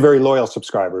 And very loyal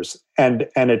subscribers. And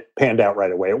it panned out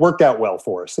right away. It worked out well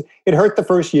for us. It hurt the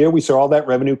first year. We saw all that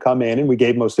revenue come in and we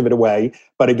gave most of it away.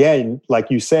 But again,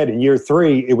 like you said, in year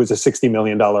 3, it was a $60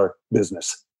 million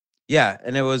business. Yeah.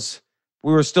 And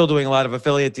we were still doing a lot of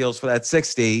affiliate deals for that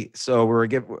 60. So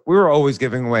we were always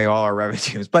giving away all our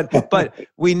revenues. But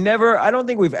I don't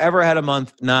think we've ever had a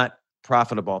month not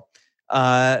profitable.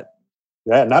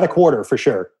 Yeah, not a quarter for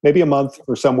sure. Maybe a month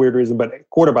for some weird reason, but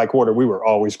quarter by quarter, we were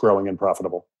always growing and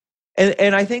profitable.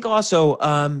 And I think also,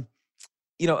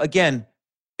 again,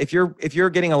 if you're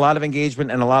getting a lot of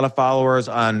engagement and a lot of followers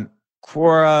on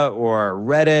Quora or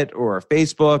Reddit or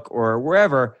Facebook or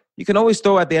wherever, you can always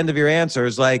throw at the end of your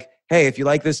answers like, hey, if you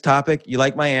like this topic, you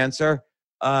like my answer,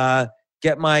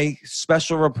 get my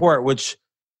special report, which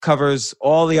covers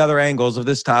all the other angles of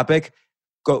this topic.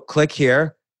 Go click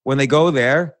here. When they go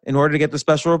there, in order to get the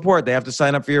special report, they have to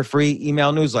sign up for your free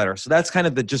email newsletter. So that's kind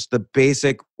of just the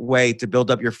basic way to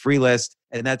build up your free list.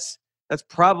 And that's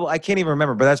probably, I can't even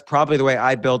remember, but that's probably the way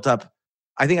I built up.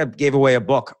 I think I gave away a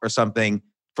book or something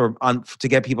to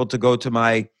get people to go to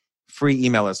my free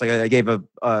email list. Like I gave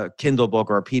a Kindle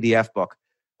book or a PDF book.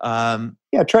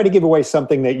 Try to give away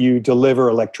something that you deliver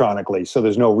electronically. So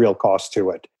there's no real cost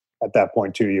to it at that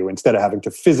point to you, instead of having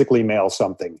to physically mail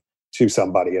something to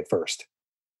somebody at first.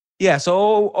 Yeah,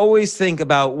 so always think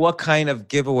about what kind of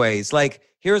giveaways. Like,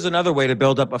 here's another way to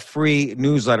build up a free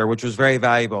newsletter, which was very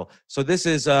valuable. So this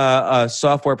is a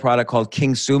software product called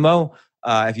KingSumo.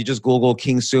 If you just Google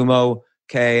KingSumo,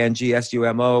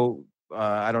 KNGSUMO,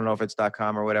 I don't know if it's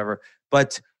 .com or whatever,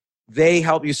 but they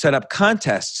help you set up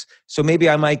contests. So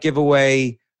maybe I might give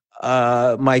away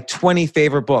my 20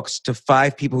 favorite books to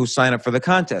 5 people who sign up for the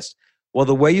contest. Well,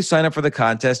 the way you sign up for the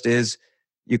contest is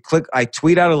I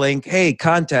tweet out a link, hey,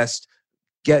 contest,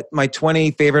 get my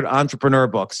 20 favorite entrepreneur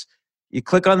books. You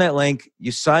click on that link,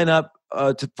 you sign up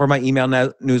for my email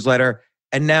newsletter,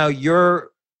 and now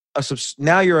you're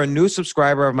a new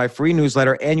subscriber of my free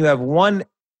newsletter, and you have one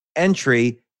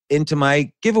entry into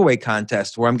my giveaway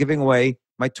contest where I'm giving away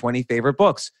my 20 favorite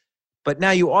books. But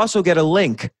now you also get a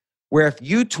link where if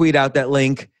you tweet out that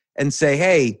link and say,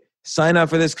 hey, sign up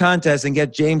for this contest and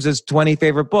get James's 20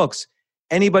 favorite books,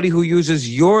 anybody who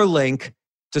uses your link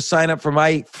to sign up for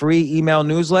my free email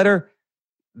newsletter,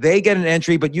 they get an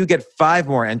entry, but you get 5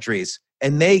 more entries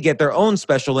and they get their own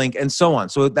special link and so on.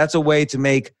 So that's a way to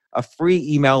make a free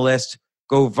email list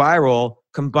go viral,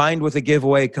 combined with a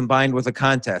giveaway, combined with a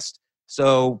contest.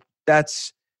 So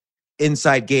that's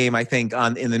inside game, I think,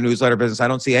 in the newsletter business. I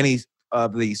don't see any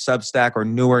of the Substack or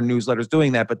newer newsletters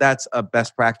doing that, but that's a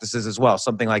best practices as well,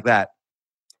 something like that.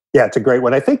 Yeah, it's a great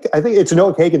one. I think it's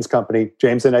Noah Kagan's company,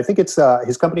 James, and I think it's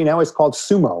his company now is called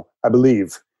Sumo, I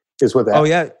believe, is what that. Oh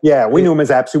yeah, yeah. We knew him as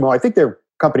AppSumo. I think their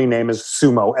company name is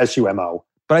Sumo, SUMO.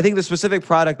 But I think the specific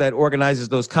product that organizes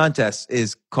those contests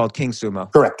is called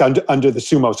KingSumo. Correct, under the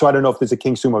Sumo. So I don't know if there's a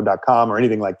KingSumo.com or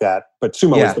anything like that, but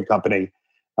Sumo is the company.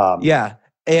 Yeah,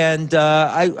 and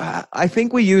I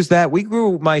think we used that. We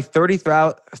grew my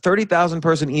 30,000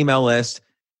 person email list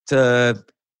to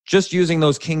just using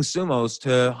those King Sumos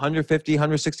to 150,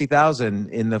 160,000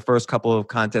 in the first couple of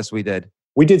contests we did.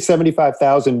 We did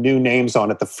 75,000 new names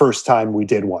on it the first time we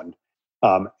did one.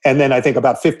 And then I think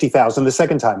about 50,000 the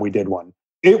second time we did one.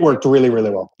 It worked really, really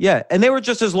well. Yeah. And they were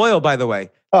just as loyal, by the way.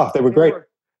 Oh, they were great.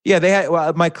 Yeah. They had,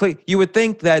 well, you would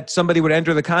think that somebody would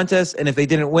enter the contest, and if they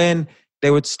didn't win,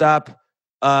 they would stop.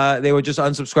 They would just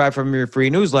unsubscribe from your free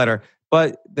newsletter.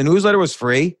 But the newsletter was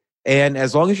free. And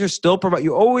as long as you're still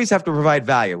you always have to provide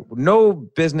value. No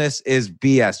business is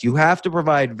BS. You have to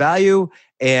provide value,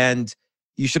 and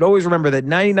you should always remember that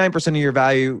 99% of your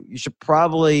value, you should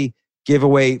probably give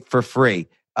away for free.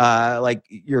 Like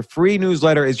your free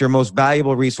newsletter is your most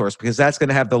valuable resource because that's going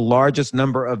to have the largest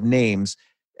number of names.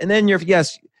 And then your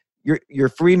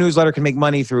free newsletter can make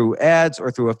money through ads or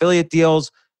through affiliate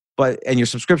deals, and your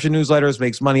subscription newsletters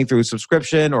makes money through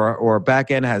subscription, or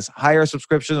backend has higher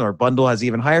subscription, or bundle has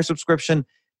even higher subscription.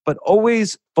 But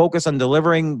always focus on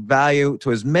delivering value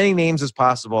to as many names as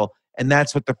possible, and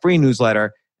that's with the free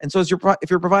newsletter. And so if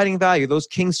you're providing value, those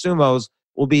King Sumos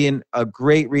will be a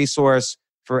great resource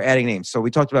for adding names. So we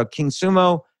talked about King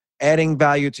Sumo, adding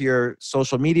value to your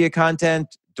social media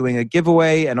content, doing a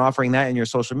giveaway and offering that in your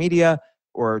social media,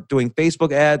 or doing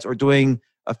Facebook ads, or doing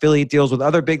affiliate deals with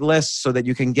other big lists so that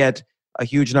you can get a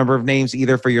huge number of names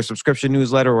either for your subscription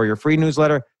newsletter or your free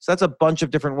newsletter. So that's a bunch of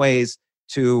different ways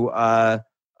to,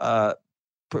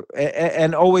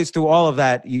 and always through all of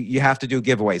that, you have to do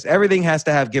giveaways. Everything has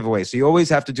to have giveaways. So you always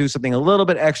have to do something a little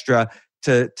bit extra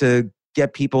to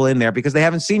get people in there because they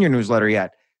haven't seen your newsletter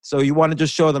yet. So you want to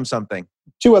just show them something.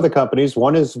 Two other companies.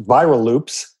 One is Viral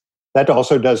Loops. That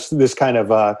also does this kind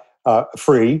of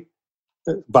free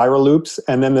Viral Loops.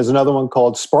 And then there's another one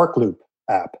called Spark Loop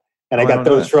app. And I got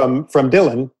those from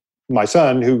Dylan, my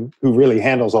son, who really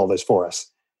handles all this for us.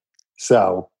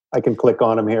 So I can click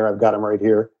on them here. I've got them right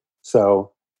here.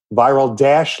 So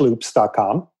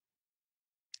viral-loops.com.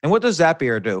 And what does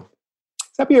Zapier do?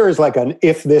 Zapier is like an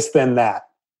if this, then that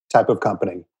type of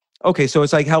company. Okay, so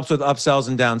it's like helps with upsells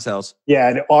and downsells. Yeah,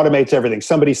 and it automates everything.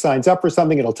 Somebody signs up for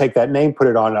something, it'll take that name, put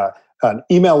it on an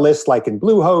email list like in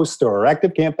Bluehost or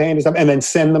ActiveCampaign or something, and then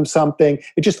send them something.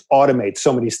 It just automates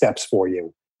so many steps for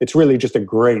you. It's really just a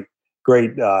great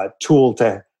tool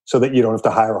so that you don't have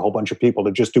to hire a whole bunch of people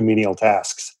to just do menial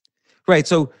tasks. Right.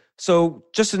 So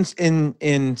just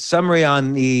in summary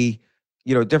on the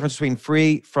difference between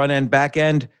free front end, back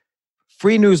end,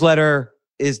 free newsletter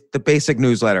is the basic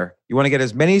newsletter. You want to get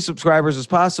as many subscribers as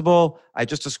possible. I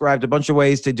just described a bunch of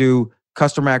ways to do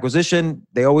customer acquisition.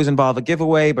 They always involve a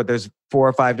giveaway, but there's 4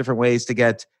 or 5 different ways to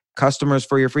get customers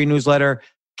for your free newsletter.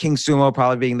 King Sumo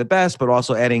probably being the best, but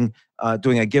also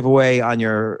doing a giveaway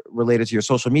related to your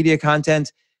social media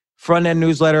content. Front end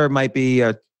newsletter might be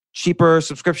a cheaper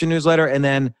subscription newsletter, and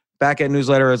then back end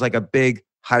newsletter is like a big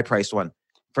high priced one.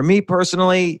 For me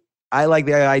personally, I like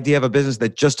the idea of a business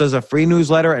that just does a free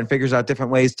newsletter and figures out different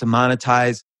ways to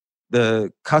monetize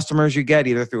the customers you get,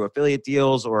 either through affiliate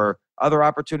deals or other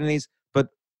opportunities. But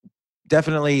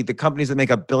definitely the companies that make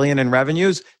 $1 billion in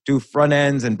revenues do front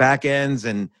ends and back ends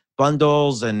and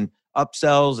bundles and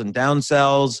upsells and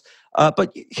downsells.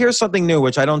 But here's something new,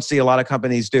 which I don't see a lot of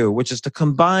companies do, which is to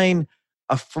combine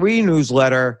a free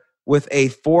newsletter with a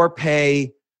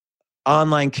for-pay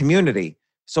online community.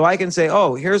 So I can say,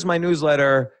 oh, here's my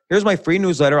newsletter. Here's my free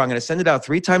newsletter. I'm going to send it out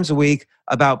 3 times a week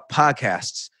about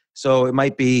podcasts. So it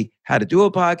might be how to do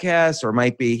a podcast, or it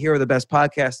might be here are the best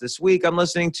podcasts this week I'm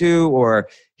listening to, or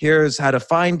here's how to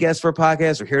find guests for a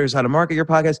podcast, or here's how to market your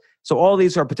podcast. So all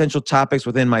these are potential topics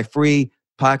within my free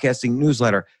podcasting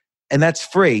newsletter. And that's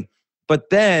free. But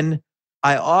then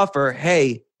I offer,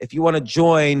 hey, if you want to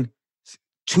join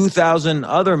 2,000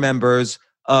 other members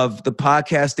of the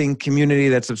podcasting community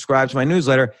that subscribe to my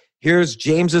newsletter, here's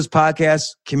James's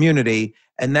podcast community,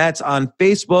 and that's on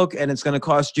Facebook, and it's going to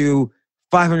cost you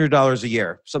 $500 a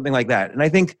year, something like that. And I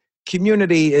think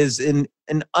community is an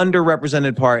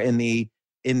underrepresented part in the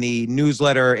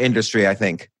newsletter industry, I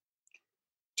think.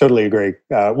 Totally agree.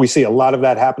 We see a lot of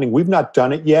that happening. We've not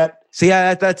done it yet. See, you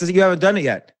haven't done it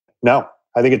yet. No,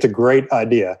 I think it's a great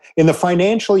idea. In the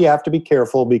financial, you have to be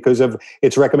careful because of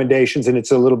its recommendations, and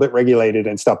it's a little bit regulated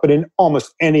and stuff. But in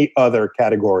almost any other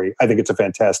category, I think it's a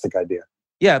fantastic idea.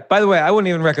 Yeah, by the way, I wouldn't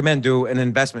even recommend do an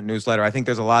investment newsletter. I think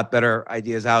there's a lot better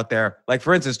ideas out there. Like,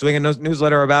 for instance, doing a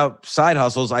newsletter about side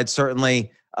hustles, I'd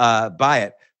certainly buy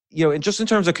it. And just in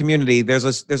terms of community, there's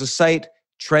a site,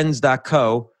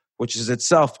 trends.co, which is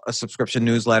itself a subscription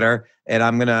newsletter. And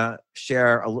I'm going to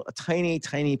share a tiny,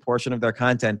 tiny portion of their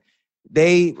content.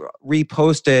 They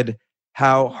reposted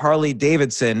how Harley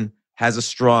Davidson has a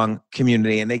strong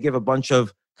community, and they give a bunch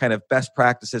of kind of best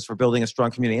practices for building a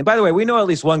strong community. And by the way, we know at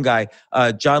least one guy,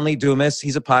 John Lee Dumas.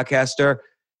 He's a podcaster,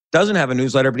 doesn't have a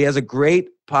newsletter, but he has a great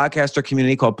podcaster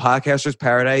community called Podcasters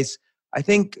Paradise. I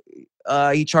think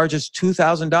he charges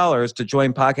 $2,000 to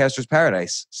join Podcasters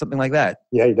Paradise, something like that.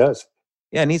 Yeah, he does.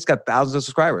 Yeah, and he's got thousands of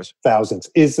subscribers. Thousands.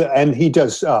 And he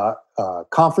does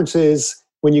conferences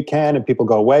when you can, and people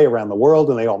go away around the world,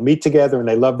 and they all meet together, and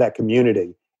they love that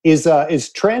community.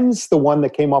 Is Trends the one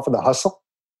that came off of The Hustle?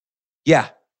 Yeah.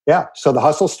 Yeah. So The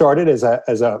Hustle started as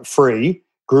a free,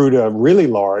 grew to really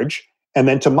large, and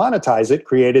then to monetize it,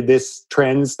 created this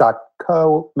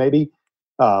Trends.co, maybe.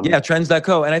 Yeah,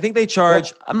 Trends.co. And I think they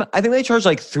charge, I think they charge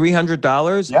like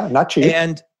 $300. Yeah, not cheap.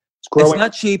 And it's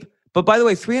not cheap. But by the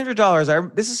way,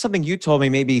 $300, this is something you told me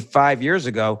maybe 5 years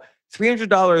ago.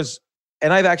 $300,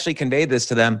 and I've actually conveyed this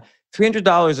to them,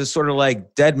 $300 is sort of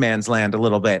like dead man's land a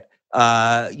little bit.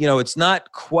 It's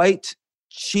not quite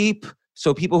cheap.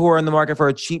 So people who are in the market for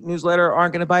a cheap newsletter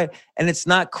aren't going to buy it. And it's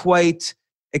not quite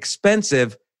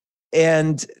expensive.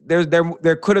 And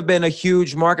there could have been a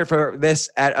huge market for this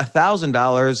at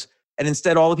 $1,000. And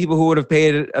instead, all the people who would have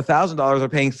paid $1,000 are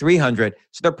paying $300.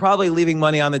 So they're probably leaving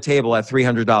money on the table at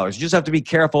 $300. You just have to be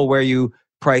careful where you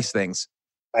price things.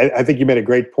 I think you made a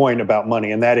great point about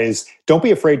money, and that is, don't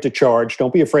be afraid to charge,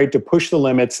 don't be afraid to push the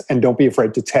limits, and don't be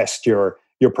afraid to test your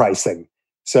pricing.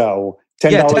 So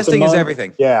 $10 testing a month, is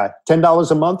everything. Yeah,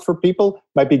 $10 a month for people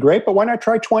might be great, but why not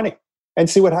try 20 and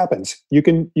see what happens? You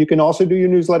can also do your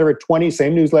newsletter at 20,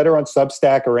 same newsletter on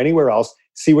Substack or anywhere else.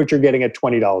 See what you're getting at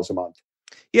 $20 a month.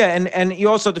 Yeah, and you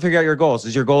also have to figure out your goals.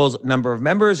 Is your goals number of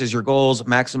members? Is your goals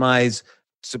maximize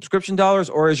subscription dollars?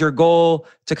 Or is your goal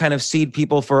to kind of seed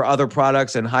people for other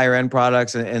products and higher end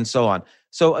products and so on?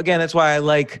 So again, that's why I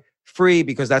like free,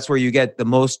 because that's where you get the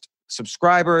most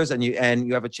subscribers and you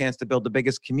have a chance to build the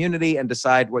biggest community and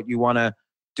decide what you want to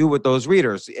do with those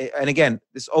readers. And again,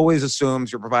 this always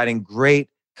assumes you're providing great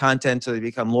content so they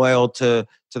become loyal to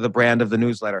the brand of the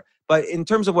newsletter. But in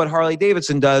terms of what Harley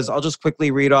Davidson does, I'll just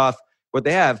quickly read off what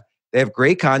they have. They have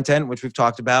great content, which we've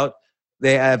talked about.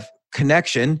 They have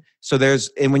connection. So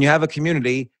and when you have a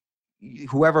community,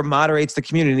 whoever moderates the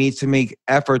community needs to make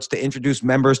efforts to introduce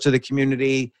members to the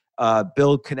community,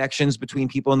 build connections between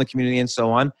people in the community and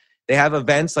so on. They have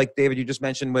events like David, you just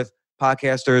mentioned with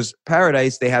Podcasters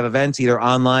Paradise. They have events either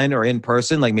online or in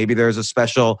person. Like maybe there's a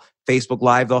special Facebook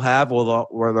Live they'll have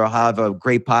where they'll have a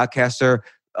great podcaster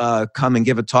come and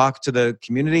give a talk to the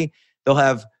community. They'll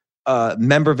have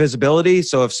member visibility.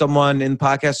 So if someone in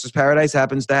Podcasters Paradise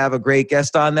happens to have a great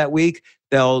guest on that week,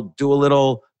 they'll do a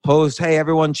little post, hey,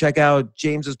 everyone, check out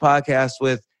James's podcast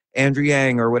with Andrew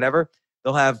Yang or whatever.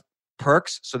 They'll have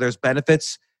perks. So there's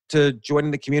benefits to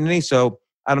joining the community. So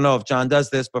I don't know if John does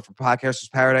this, but for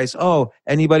Podcasters Paradise,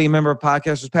 anybody a member of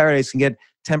Podcasters Paradise can get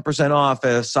 10% off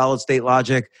a Solid State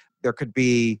Logic. There could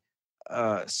be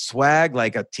swag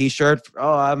like a t-shirt.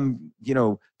 I'm,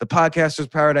 the Podcasters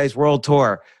Paradise World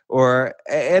Tour.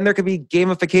 And there could be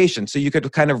gamification. So you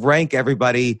could kind of rank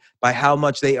everybody by how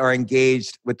much they are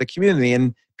engaged with the community.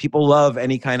 And people love they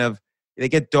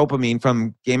get dopamine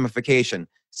from gamification.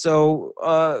 So,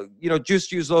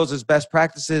 just use those as best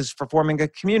practices for forming a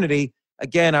community.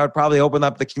 Again, I would probably open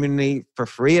up the community for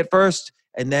free at first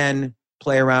and then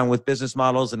play around with business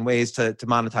models and ways to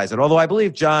monetize it. Although I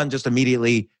believe John just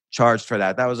immediately charged for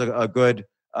that. That was a good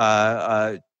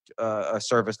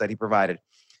service that he provided.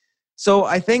 So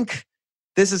I think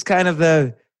this is kind of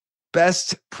the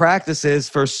best practices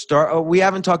for we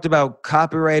haven't talked about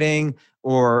copywriting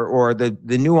or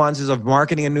the nuances of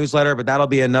marketing a newsletter, but that'll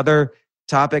be another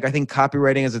topic. I think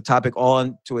copywriting is a topic all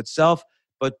unto itself.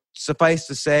 But suffice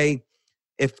to say,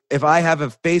 if I have a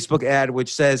Facebook ad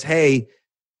which says, hey,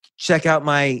 check out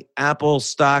my Apple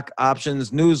stock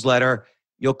options newsletter,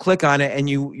 you'll click on it and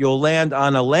you'll land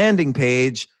on a landing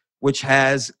page which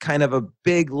has kind of a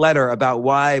big letter about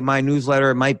why my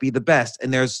newsletter might be the best.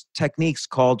 And there's techniques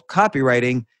called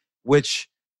copywriting, which,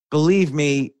 believe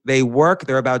me, they work.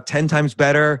 They're about 10 times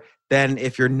better than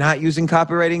if you're not using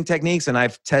copywriting techniques. And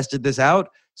I've tested this out.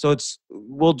 So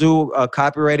we'll do a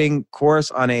copywriting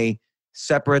course on a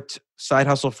separate Side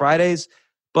Hustle Fridays.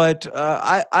 But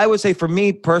I would say for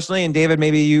me personally, and David,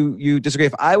 maybe you disagree.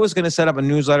 If I was going to set up a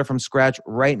newsletter from scratch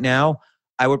right now,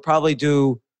 I would probably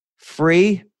do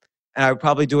free. And I would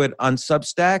probably do it on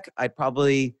Substack. I'd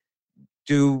probably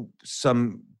do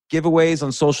some giveaways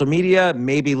on social media,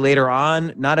 maybe later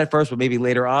on, not at first, but maybe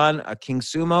later on, a King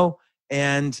Sumo.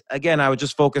 And again, I would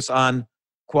just focus on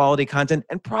quality content.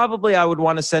 And probably I would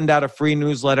want to send out a free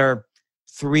newsletter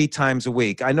 3 times a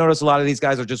week. I notice a lot of these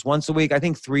guys are just once a week. I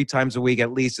think 3 times a week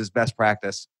at least is best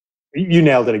practice. You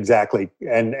nailed it exactly.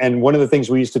 And one of the things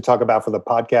we used to talk about for the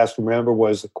podcast, remember,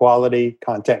 was quality,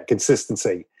 content,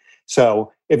 consistency.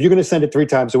 So if you're going to send it 3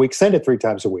 times a week, send it 3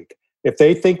 times a week. If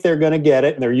they think they're going to get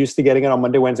it and they're used to getting it on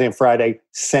Monday, Wednesday, and Friday,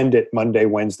 send it Monday,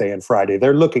 Wednesday, and Friday.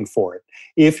 They're looking for it.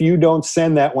 If you don't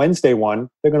send that Wednesday one,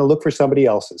 they're going to look for somebody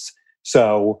else's.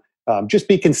 So just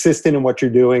be consistent in what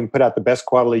you're doing, put out the best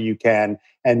quality you can.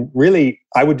 And really,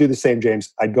 I would do the same,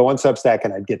 James. I'd go on Substack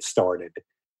and I'd get started,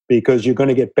 because you're going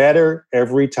to get better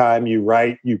every time you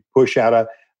write, you push out a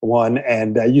one.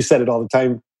 And you said it all the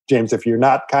time, James, if you're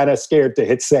not kind of scared to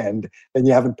hit send, then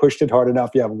you haven't pushed it hard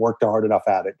enough. You haven't worked hard enough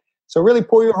at it. So really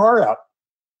pour your heart out.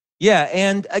 Yeah.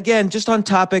 And again, just on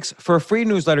topics for a free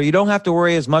newsletter, you don't have to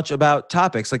worry as much about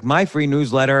topics. Like my free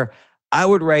newsletter, I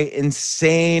would write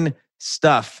insane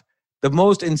stuff, the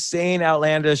most insane,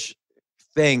 outlandish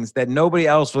things that nobody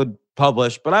else would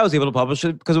publish, but I was able to publish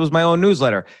it because it was my own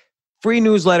newsletter. Free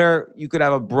newsletter, you could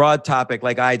have a broad topic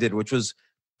like I did, which was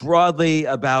broadly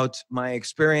about my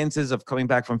experiences of coming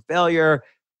back from failure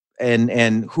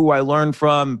and who I learned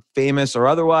from, famous or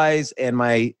otherwise, and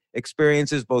my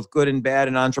experiences, both good and bad,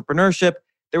 in entrepreneurship.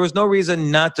 There was no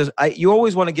reason not to. You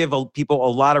always want to give people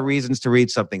a lot of reasons to read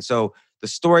something. So the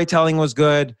storytelling was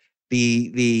good.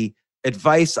 The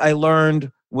advice I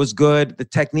learned was good. The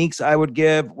techniques I would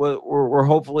give were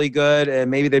hopefully good,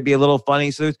 and maybe they'd be a little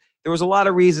funny. So there was a lot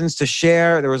of reasons to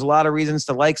share. There was a lot of reasons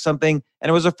to like something, and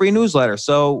it was a free newsletter.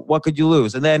 So what could you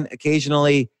lose? And then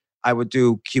occasionally I would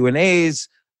do Q&As.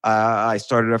 I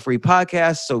started a free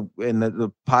podcast. So in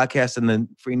the podcast and the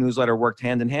free newsletter worked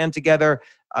hand in hand together.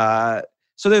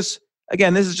 So this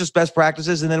is just best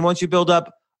practices. And then once you build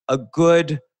up a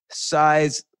good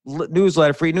size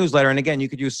newsletter, free newsletter, and again, you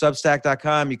could use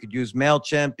Substack.com, you could use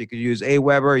MailChimp, you could use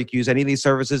Aweber, you could use any of these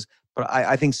services. But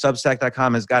I think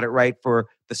Substack.com has got it right for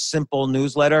the simple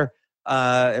newsletter,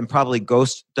 and probably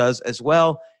Ghost does as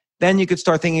well. Then you could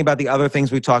start thinking about the other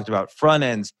things we talked about: front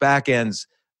ends, back ends,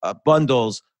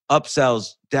 bundles,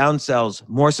 upsells, downsells,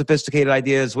 more sophisticated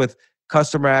ideas with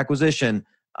customer acquisition,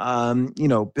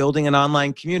 building an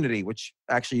online community, which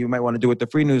actually you might want to do with the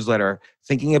free newsletter,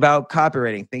 thinking about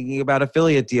copywriting, thinking about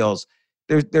affiliate deals.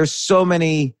 There's so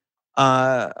many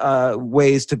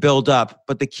ways to build up,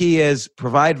 but the key is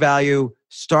provide value,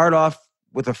 start off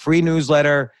with a free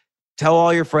newsletter, tell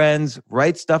all your friends,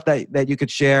 write stuff that you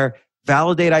could share,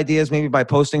 validate ideas maybe by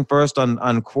posting first on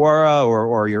Quora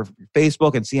or your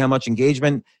Facebook and see how much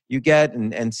engagement you get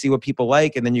and see what people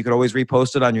like. And then you could always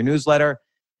repost it on your newsletter.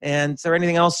 And is there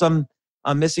anything else I'm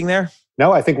missing there?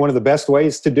 No, I think one of the best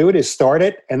ways to do it is start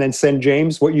it and then send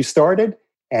James what you started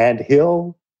and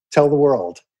he'll tell the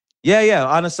world. Yeah.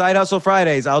 On a Side Hustle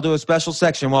Fridays, I'll do a special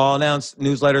section where I'll announce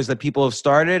newsletters that people have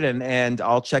started and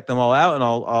I'll check them all out, and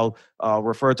I'll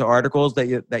refer to articles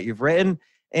that you've written.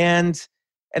 And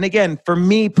again, for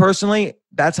me personally,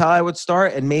 that's how I would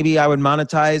start. And maybe I would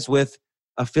monetize with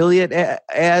affiliate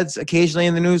ads occasionally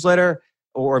in the newsletter,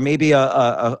 or maybe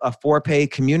a for-pay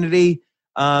community.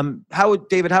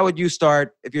 David, how would you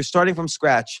start if you're starting from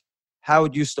scratch? How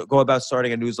would you go about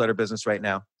starting a newsletter business right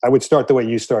now? I would start the way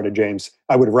you started, James.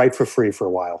 I would write for free for a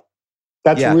while.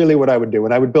 That's really what I would do.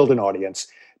 And I would build an audience,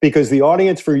 because the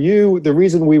audience for you, the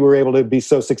reason we were able to be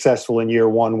so successful in year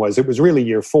 1 was it was really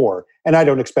year 4. And I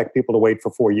don't expect people to wait for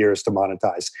 4 years to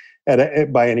monetize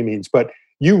by any means. But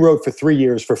you wrote for 3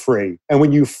 years for free. And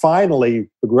when you finally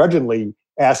begrudgingly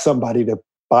asked somebody to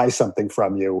buy something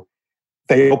from you,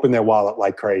 they opened their wallet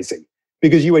like crazy,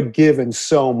 because you had given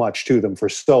so much to them for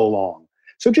so long.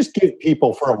 So just give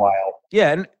people for a while.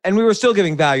 Yeah, and we were still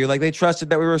giving value. Like they trusted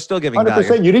that we were still giving 100%,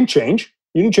 value. You didn't change.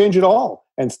 You didn't change at all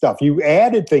and stuff. You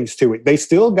added things to it. They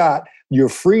still got your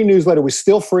free newsletter, was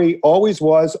still free, always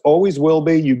was, always will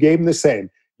be. You gave them the same.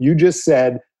 You just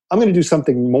said, I'm going to do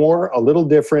something more, a little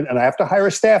different, and I have to hire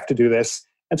a staff to do this.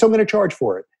 And so I'm going to charge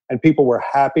for it. And people were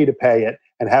happy to pay it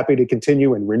and happy to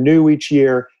continue and renew each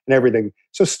year and everything.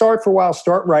 So start for a while,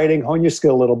 start writing, hone your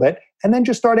skill a little bit, and then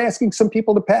just start asking some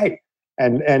people to pay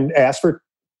and ask for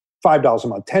 $5 a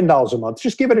month, $10 a month.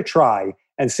 Just give it a try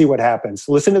and see what happens.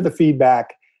 Listen to the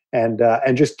feedback and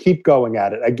just keep going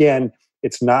at it. Again,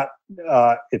 it's not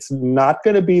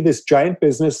going to be this giant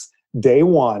business day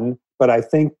one, but I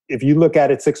think if you look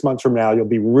at it 6 months from now, you'll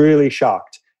be really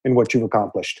shocked in what you've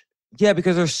accomplished. Yeah,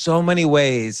 because there's so many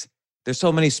ways. There's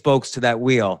so many spokes to that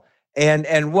wheel.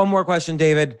 And one more question,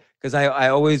 David, because I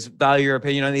always value your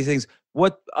opinion on these things.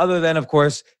 What, other than, of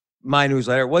course, my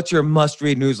newsletter, what's your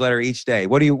must-read newsletter each day?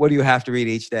 What do you have to read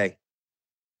each day?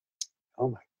 Oh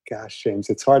my gosh, James,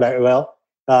 it's hard.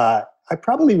 I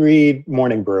probably read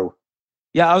Morning Brew.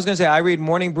 Yeah, I was going to say I read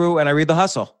Morning Brew and I read The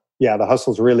Hustle. Yeah, The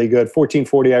Hustle's really good.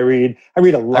 1440 I read a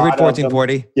lot. I read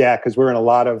 1440. Yeah, because we're in a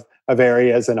lot of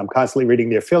areas, and I'm constantly reading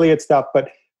the affiliate stuff.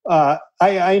 But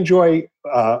I enjoy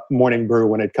Morning Brew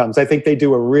when it comes. I think they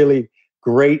do a really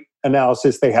great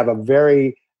analysis. They have a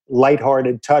very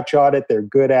lighthearted touch on it. They're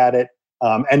good at it.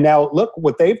 And now look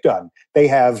what they've done. They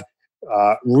have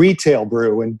retail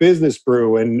brew and business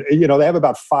brew, and they have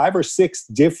about 5 or 6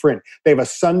 different. They have a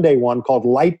Sunday one called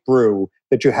Light Brew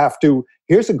that you have to.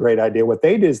 Here's a great idea. What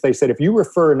they did is they said, if you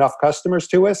refer enough customers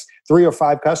to us, 3 or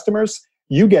 5 customers,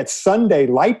 you get Sunday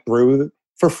Light Brew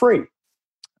for free.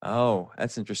 Oh,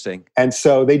 that's interesting. And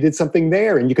so they did something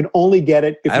there, and you can only get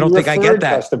it if I don't you think I get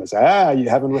that. Customers. You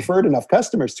haven't referred enough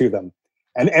customers to them.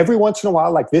 And every once in a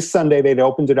while, like this Sunday, they'd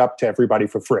opened it up to everybody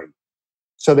for free.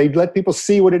 So they'd let people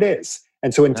see what it is.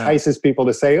 And so entices people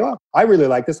to say, oh, I really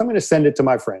like this. I'm going to send it to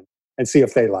my friend and see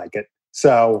if they like it.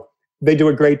 So they do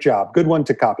a great job. Good one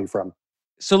to copy from.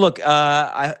 So look,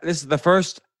 this is the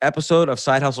first episode of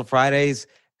Side Hustle Fridays.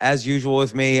 As usual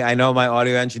with me, I know my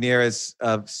audio engineer is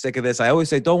sick of this. I always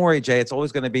say, don't worry, Jay. It's only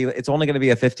going to be a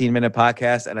 15-minute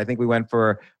podcast. And I think we went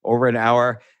for over an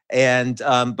hour. And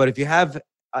but if you have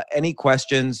any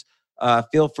questions,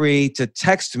 feel free to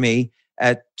text me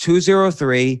at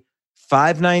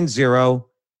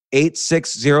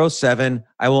 203-590-8607.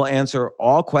 I will answer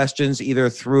all questions either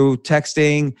through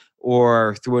texting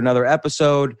or through another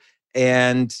episode.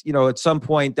 And, at some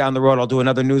point down the road, I'll do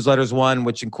another newsletters one,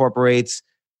 which incorporates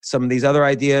some of these other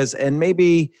ideas. And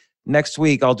maybe next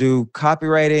week I'll do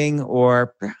copywriting,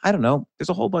 or I don't know. There's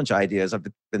a whole bunch of ideas I've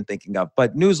been thinking of.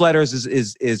 But newsletters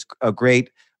is a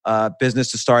great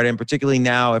business to start in, particularly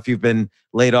now if you've been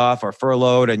laid off or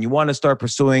furloughed and you want to start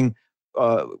pursuing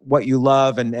what you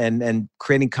love and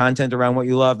creating content around what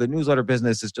you love. The newsletter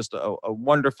business is just a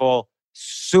wonderful,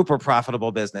 super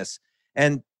profitable business.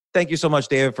 And thank you so much,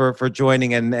 David, for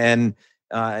joining and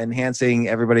enhancing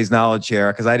everybody's knowledge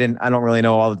here, because I don't really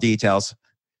know all the details.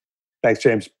 Thanks,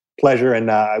 James. Pleasure,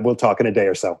 and we'll talk in a day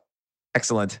or so.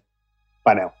 Excellent.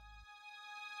 Bye now.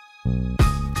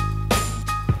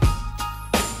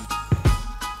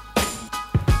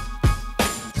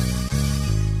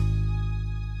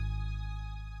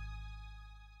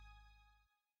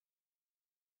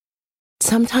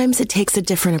 Sometimes it takes a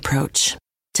different approach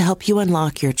to help you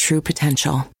unlock your true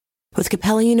potential. With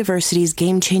Capella University's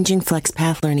game-changing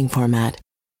FlexPath learning format,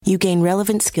 you gain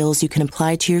relevant skills you can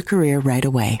apply to your career right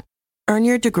away. Earn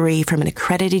your degree from an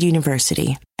accredited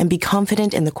university and be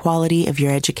confident in the quality of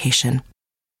your education.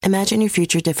 Imagine your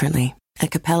future differently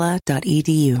at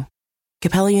capella.edu.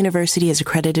 Capella University is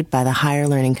accredited by the Higher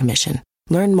Learning Commission.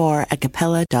 Learn more at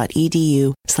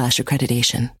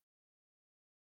capella.edu/accreditation.